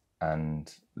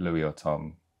 And Louis or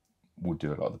Tom would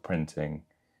do a lot of the printing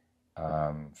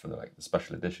for the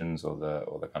special editions or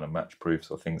the kind of match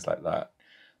proofs or things like that.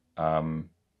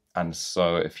 And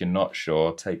so if you're not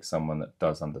sure, take someone that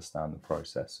does understand the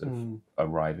process of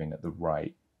arriving at the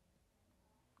right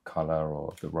colour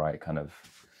or the right kind of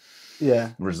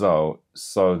result,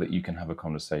 so that you can have a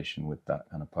conversation with that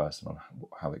kind of person on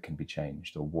how it can be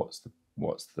changed, or what's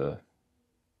the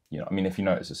you know, I mean, if you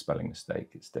notice a spelling mistake,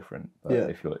 it's different. But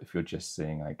if you're just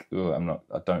seeing like, oh,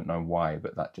 I don't know why,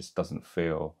 but that just doesn't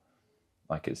feel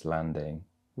like it's landing,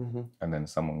 and then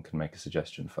someone can make a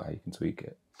suggestion for how you can tweak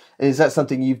it. And is that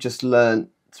something you've just learned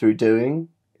through doing?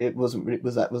 It wasn't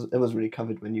really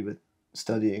covered when you were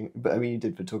studying, but I mean, you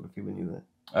did photography when you were.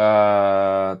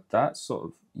 That sort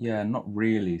of, not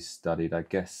really studied. I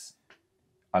guess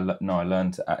I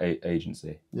learned at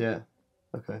agency. Yeah.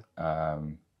 Okay.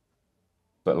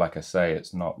 But like I say,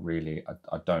 it's not really,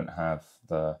 I don't have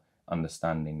the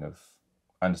understanding of,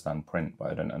 I understand print,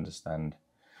 but I don't understand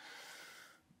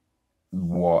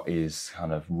what is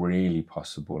kind of really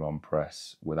possible on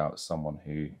press without someone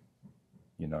who,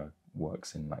 you know,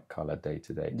 works in like colour day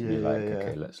to day to be like,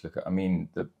 okay, let's look at, I mean,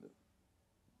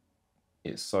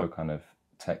 it's so kind of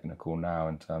technical now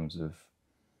in terms of,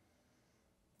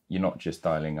 you're not just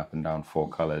dialing up and down 4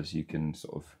 colours, you can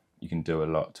do a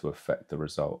lot to affect the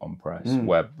result on press,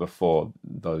 where before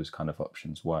those kind of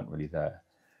options weren't really there.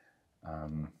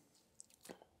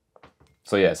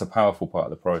 So yeah, it's a powerful part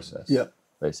of the process,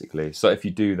 basically. So if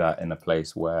you do that in a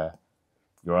place where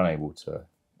you're unable to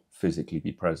physically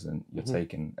be present, you're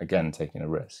taking a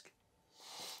risk.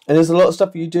 And is a lot of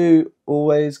stuff you do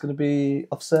always going to be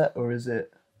offset, or is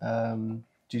it, do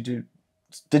you do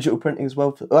digital printing as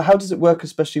well? Or how does it work,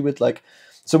 especially with like,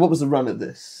 so what was the run of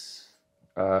this?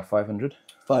 500.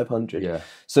 500. Yeah.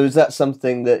 So is that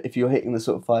something that if you're hitting the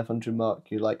sort of 500 mark,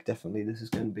 you're like, definitely this is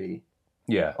going to be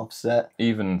offset?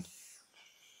 Even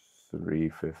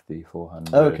 350,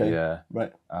 400. Oh, okay. Yeah.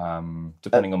 Right.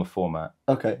 Depending on the format.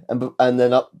 Okay. And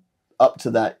then up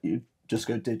to that, you just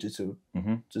go digital,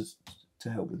 just to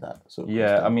help with that sort of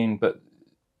stuff. I mean, but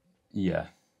yeah.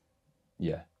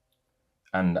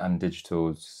 And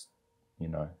digital's, you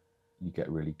know, you get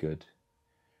really good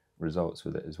results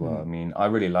with it as well. I mean, I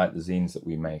really like the zines that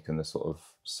we make and the sort of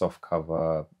soft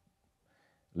cover,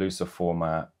 looser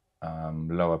format,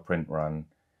 lower print run,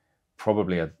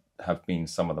 probably have been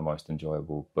some of the most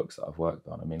enjoyable books that I've worked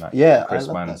on. I mean, like Chris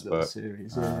Mann's book.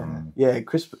 Series.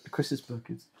 Chris's book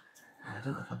is, I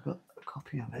don't know if I've got a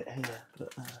copy of it here,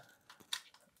 but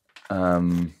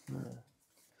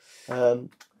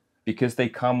because they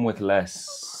come with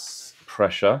less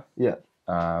pressure. Yeah.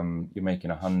 You're making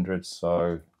 100,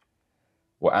 so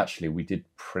well, actually, we did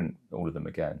print all of them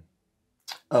again.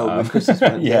 Oh, with Chris's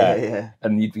one. Yeah.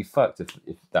 And you'd be fucked if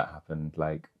that happened.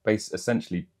 Like,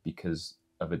 essentially because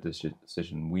of a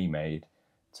decision we made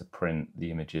to print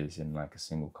the images in like a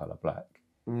single color black,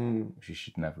 which you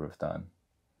should never have done,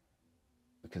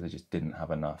 because they just didn't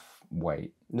have enough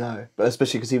weight. No, but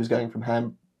especially because he was going from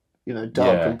hand, you know,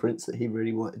 dark prints that he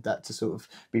really wanted that to sort of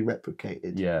be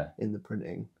replicated in the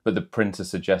printing. But the printer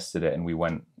suggested it and we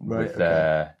went with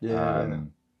their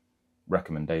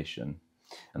recommendation.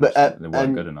 And they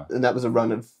weren't good enough. And that was a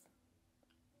run of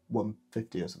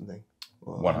 150 or something?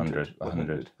 Or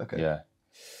 100. Okay. Yeah.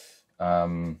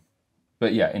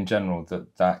 But yeah, in general,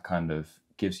 that kind of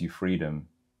gives you freedom.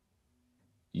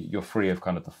 You're free of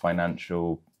kind of the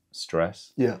financial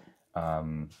stress. Yeah.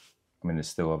 I mean, there's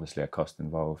still obviously a cost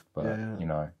involved, but Yeah. you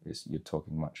know, you're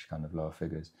talking much kind of lower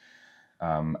figures,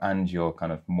 and you're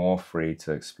kind of more free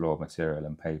to explore material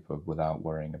and paper without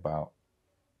worrying about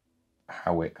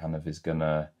how it kind of is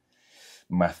gonna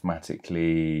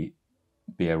mathematically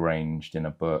be arranged in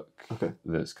a book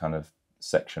that's kind of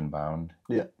section bound.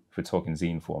 Yeah. If we're talking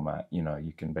zine format, you know,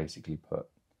 you can basically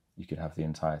you could have the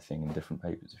entire thing in different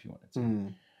papers if you wanted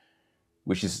to,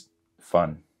 which is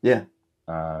fun. Yeah.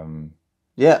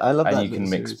 Yeah, I love that. And you can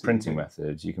mix printing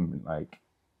methods. You can, like,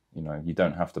 you know, you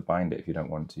don't have to bind it if you don't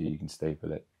want to. You can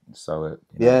staple it, sew it.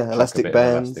 You know, elastic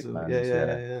bands.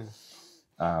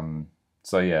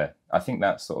 So yeah, I think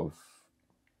that's sort of.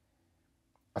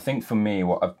 I think for me,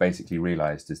 what I've basically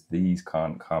realised is these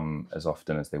can't come as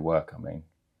often as they were coming,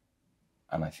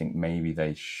 and I think maybe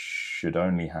they should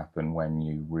only happen when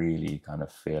you really kind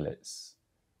of feel it's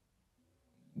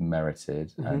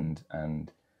merited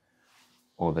and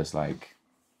or there's like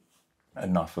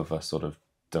enough of a sort of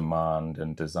demand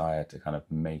and desire to kind of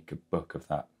make a book of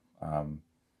that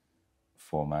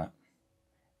format.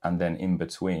 And then in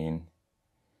between,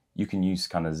 you can use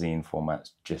kind of zine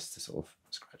formats just to sort of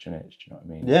scratch an itch. Do you know what I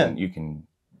mean? Yeah. You can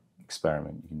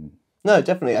experiment. No,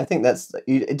 definitely. I think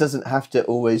it doesn't have to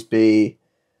always be,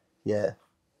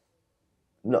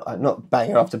 not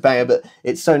banger after banger, but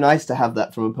it's so nice to have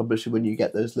that from a publisher when you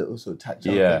get those little sort of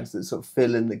tactile things that sort of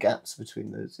fill in the gaps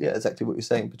between those. Yeah, exactly what you're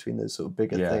saying, between those sort of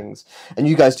bigger things. And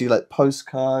you guys do like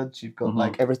postcards. You've got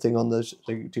like everything on those.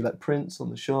 You do like prints on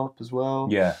the shop as well.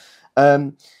 Yeah.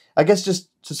 I guess just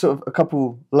to sort of a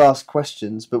couple last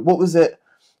questions. But what was it?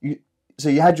 So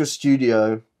you had your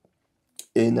studio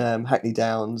in Hackney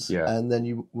Downs, and then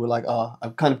you were like,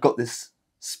 I've kind of got this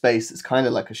space that's kind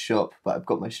of like a shop, but I've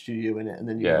got my studio in it. And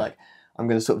then you were like, I'm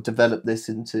going to sort of develop this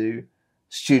into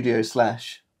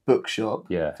studio/bookshop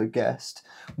for guest.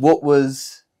 What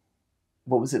was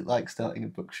it like starting a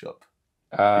bookshop?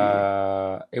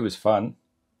 It was fun.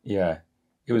 Yeah,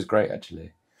 it was great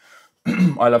actually.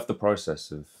 I love the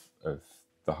process of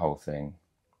the whole thing.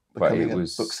 Becoming but it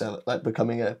was a bookseller, like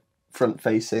becoming a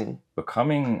front-facing. I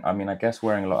mean, I guess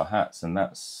wearing a lot of hats, and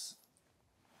that's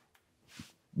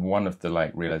one of the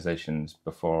like realizations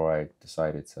before I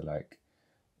decided to like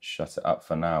shut it up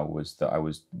for now, was that I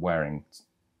was wearing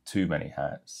too many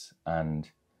hats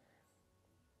and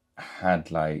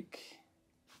had like,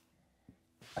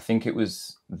 I think it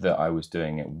was that I was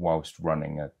doing it whilst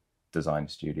running a design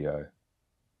studio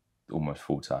almost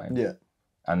full time. Yeah.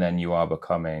 And then you are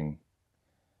becoming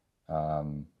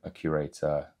a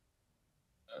curator,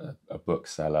 a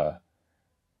bookseller,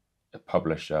 a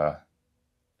publisher.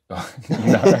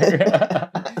 The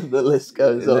list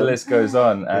goes on. The list goes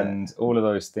on. And all of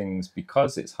those things,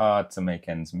 because it's hard to make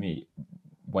ends meet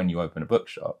when you open a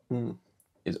bookshop,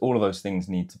 is all of those things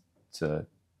need to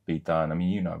be done. I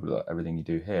mean, you know, everything you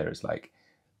do here is like,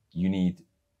 you need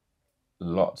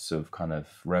lots of kind of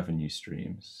revenue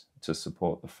streams to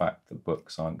support the fact that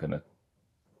books aren't going to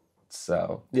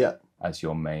sell as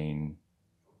your main,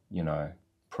 you know,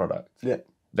 product. Yeah.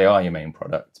 They are your main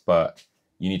product, but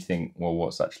you need to think, well,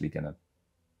 what's actually going to,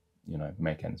 you know,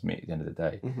 make ends meet at the end of the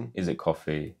day? Is it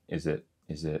coffee? Is it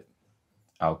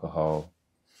alcohol?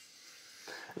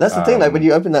 That's the thing, like when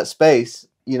you open that space,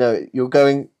 you know, you're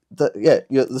going,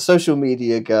 you're the social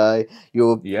media guy,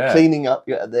 you're cleaning up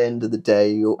at the end of the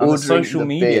day, you're ordering the social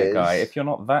media beers. guy. If you're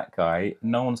not that guy,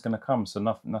 no one's going to come, so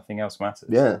nothing else matters.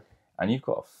 Yeah. And you've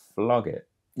got to flog it.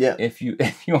 Yeah. If you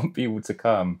want people to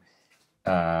come,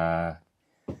 as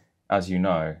you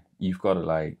know, you've got to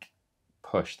like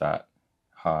push that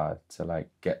hard to like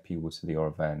get people to your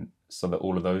event, so that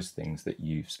all of those things that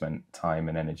you've spent time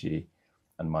and energy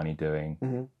and money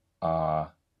doing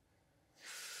are,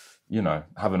 you know,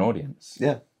 have an audience.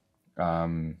 Yeah.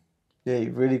 Yeah,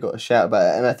 you've really got to shout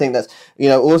about it. And I think that's, you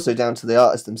know, also down to the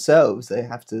artists themselves. They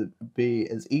have to be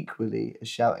as equally as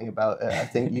shouting about it. I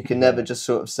think you can never just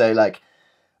sort of say like,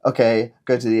 okay,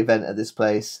 go to the event at this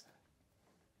place,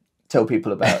 tell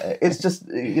people about it. It's just,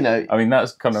 you know. I mean,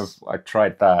 that's kind of, I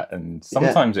tried that, and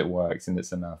sometimes it works and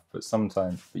it's enough, but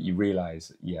you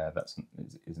realise, that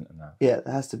isn't enough. Yeah,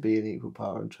 there has to be an equal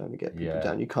power in trying to get people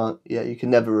down. You can't, you can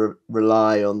never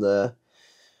rely on the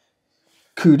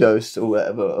kudos or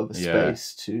whatever of a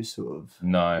space to sort of.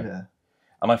 No. Yeah.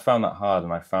 And I found that hard,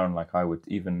 and I found like I would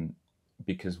even,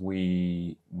 because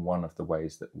one of the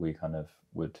ways that we kind of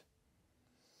would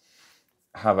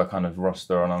have a kind of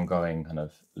roster, an ongoing kind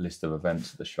of list of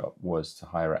events at the shop, was to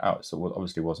hire it out. So it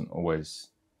obviously wasn't always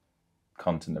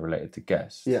content related to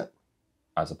guests. Yeah.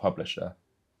 As a publisher,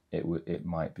 it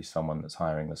might be someone that's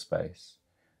hiring the space,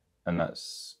 and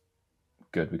that's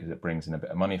good because it brings in a bit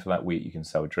of money for that week. You can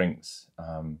sell drinks,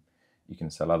 you can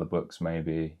sell other books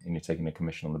maybe, and you're taking a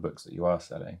commission on the books that you are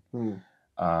selling.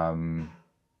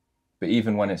 But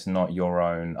even when it's not your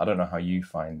own, I don't know how you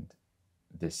find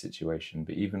this situation,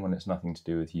 but even when it's nothing to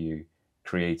do with you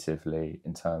creatively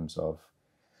in terms of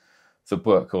the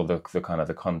book or the kind of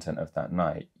the content of that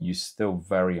night, you're still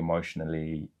very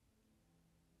emotionally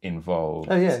involved.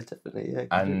 Oh yeah, definitely. Yeah,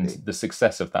 and the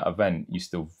success of that event, you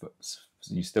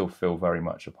still feel very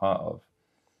much a part of.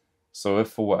 So if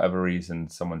for whatever reason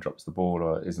someone drops the ball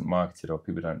or isn't marketed or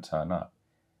people don't turn up,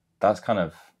 that's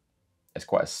it's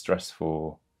quite a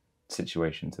stressful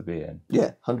situation to be in.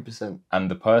 Yeah, 100%.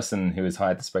 And the person who has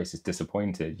hired the space is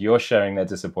disappointed. You're sharing their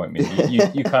disappointment.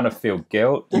 You kind of feel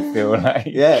guilt. You feel like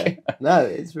yeah, no,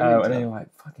 it's really tough. and then you're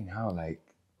like, fucking hell, like,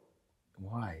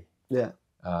 why? Yeah.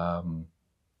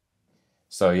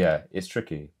 So yeah, it's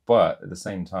tricky, but at the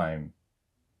same time,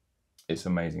 it's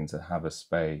amazing to have a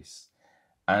space,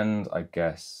 and I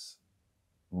guess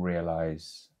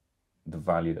realize the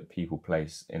value that people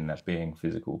place in there being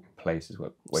physical places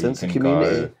where Sense you can of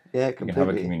community. go. Yeah, you completely. can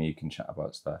have a community, you can chat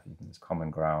about stuff, there's common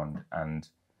ground. And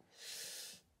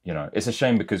it's a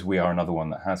shame because we are another one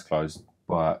that has closed,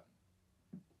 but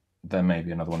there may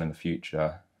be another one in the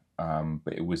future.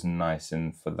 But it was nice,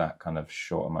 and for that kind of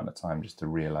short amount of time, just to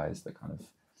realize the kind of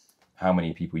how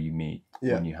many people you meet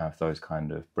when you have those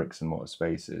kind of bricks and mortar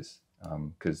spaces,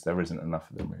 because there isn't enough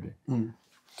of them really.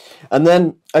 And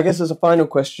then I guess as a final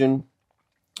question,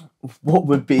 what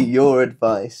would be your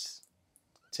advice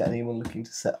to anyone looking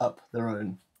to set up their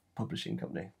own publishing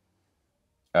company?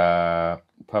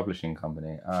 Publishing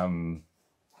company.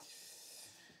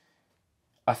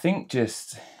 I think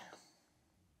just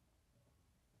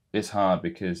it's hard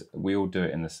because we all do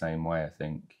it in the same way. I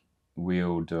think we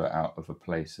all do it out of a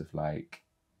place of like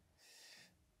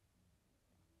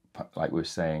we're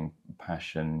saying,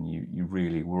 passion. You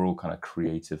really, we're all kind of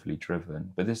creatively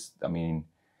driven. But this, I mean,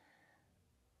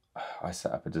 I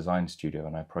set up a design studio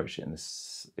and I approached it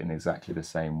in exactly the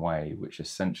same way, which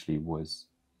essentially was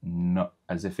not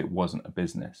as if it wasn't a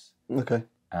business. Okay.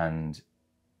 And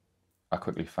I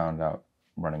quickly found out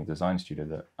running a design studio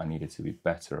that I needed to be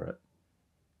better at.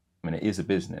 I mean, it is a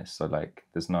business, so like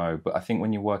but I think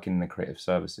when you're working in the creative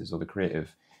services or the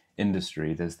creative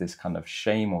industry, there's this kind of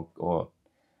shame or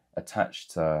attached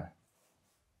to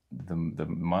the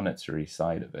monetary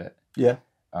side of it. Yeah.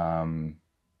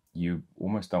 You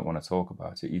almost don't want to talk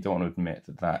about it. You don't want to admit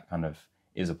that kind of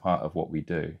is a part of what we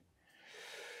do.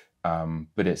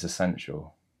 But it's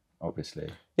essential, obviously.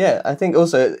 Yeah, I think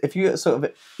also if you sort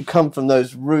of come from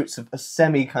those roots of a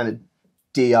semi kind of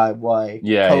DIY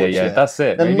culture, yeah, that's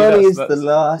it. The Maybe money is that's the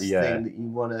last thing that you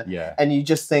want to. Yeah. And you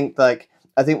just think like,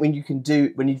 I think when you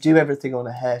do everything on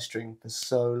a hairstring for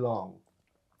so long.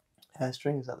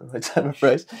 Hairstring, is that the right term of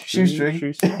phrase? Shoestring.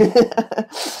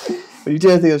 When you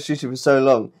do everything on shoestring for so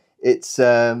long, it's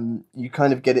you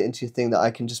kind of get it into your thing that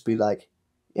I can just be like,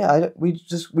 yeah, we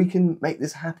can make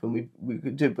this happen. We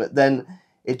could do it, but then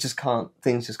it just can't.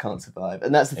 Things just can't survive,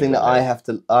 and that's the thing that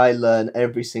I learn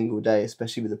every single day,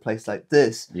 especially with a place like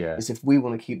this. Yeah, is if we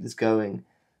want to keep this going,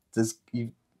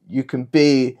 you can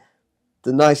be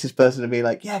the nicest person to be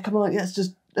like, yeah, come on, yeah,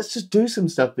 let's just do some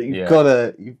stuff, but you've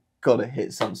gotta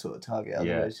hit some sort of target,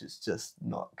 otherwise it's just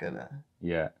not gonna.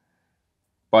 Yeah,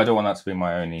 but I don't want that to be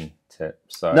my only tip.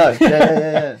 So no,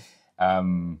 yeah.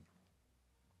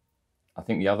 I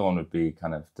think the other one would be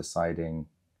kind of deciding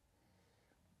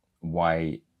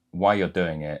why you're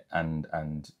doing it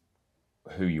and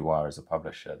who you are as a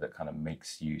publisher that kind of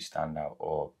makes you stand out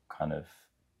or kind of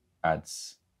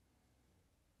adds,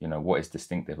 what is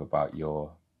distinctive about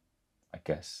your, I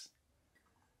guess,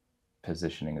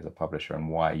 positioning as a publisher and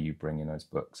why you bringing those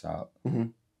books out. Mm-hmm.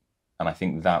 And I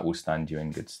think that will stand you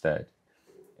in good stead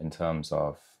in terms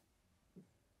of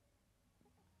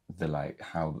the like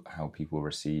how people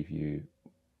receive you.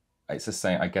 It's the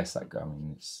same, I guess. Like, I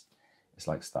mean, it's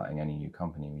like starting any new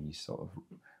company when you sort of.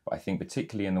 But I think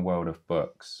particularly in the world of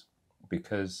books,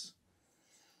 because,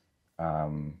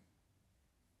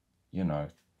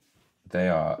 they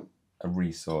are a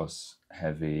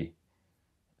resource-heavy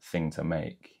thing to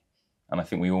make, and I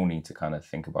think we all need to kind of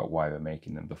think about why we're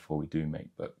making them before we do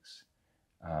make books.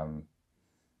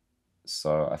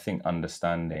 So I think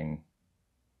understanding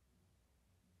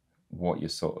what your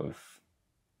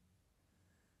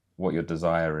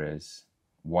desire is,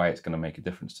 why it's going to make a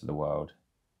difference to the world,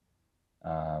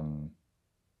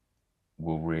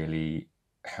 will really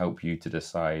help you to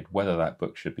decide whether that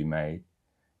book should be made.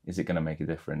 Is it going to make a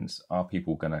difference? Are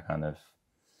people going to kind of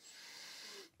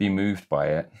be moved by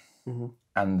it? Mm-hmm.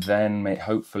 And then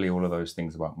hopefully all of those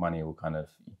things about money will kind of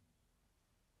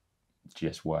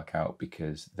just work out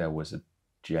because there was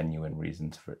genuine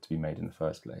reasons for it to be made in the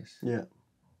first place. Yeah.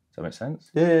 Does that make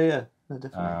sense? Yeah. No,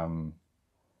 definitely.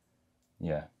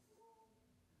 Yeah.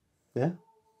 Yeah.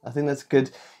 I think that's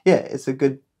good. Yeah, it's a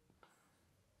good.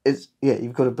 It's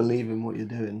you've got to believe in what you're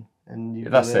doing, and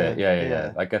that's it.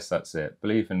 Yeah. I guess that's it.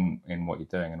 Believe in what you're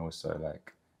doing, and also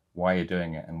like why you're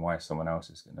doing it, and why someone else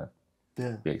is gonna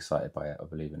be excited by it or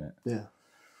believe in it. Yeah.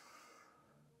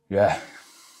 Yeah.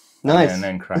 Nice. And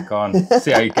then crack on.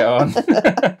 See how you get on.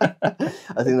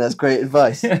 I think that's great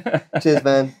advice. Cheers,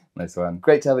 man. Nice one.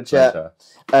 Great to have a chat.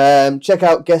 Check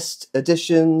out Guest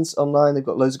Editions online. They've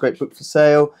got loads of great books for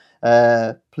sale.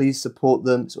 Please support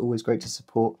them. It's always great to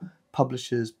support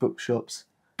publishers, bookshops,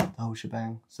 the whole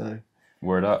shebang. So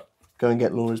word up. Go and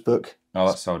get Laura's book. Oh,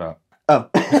 that's sold out. Oh.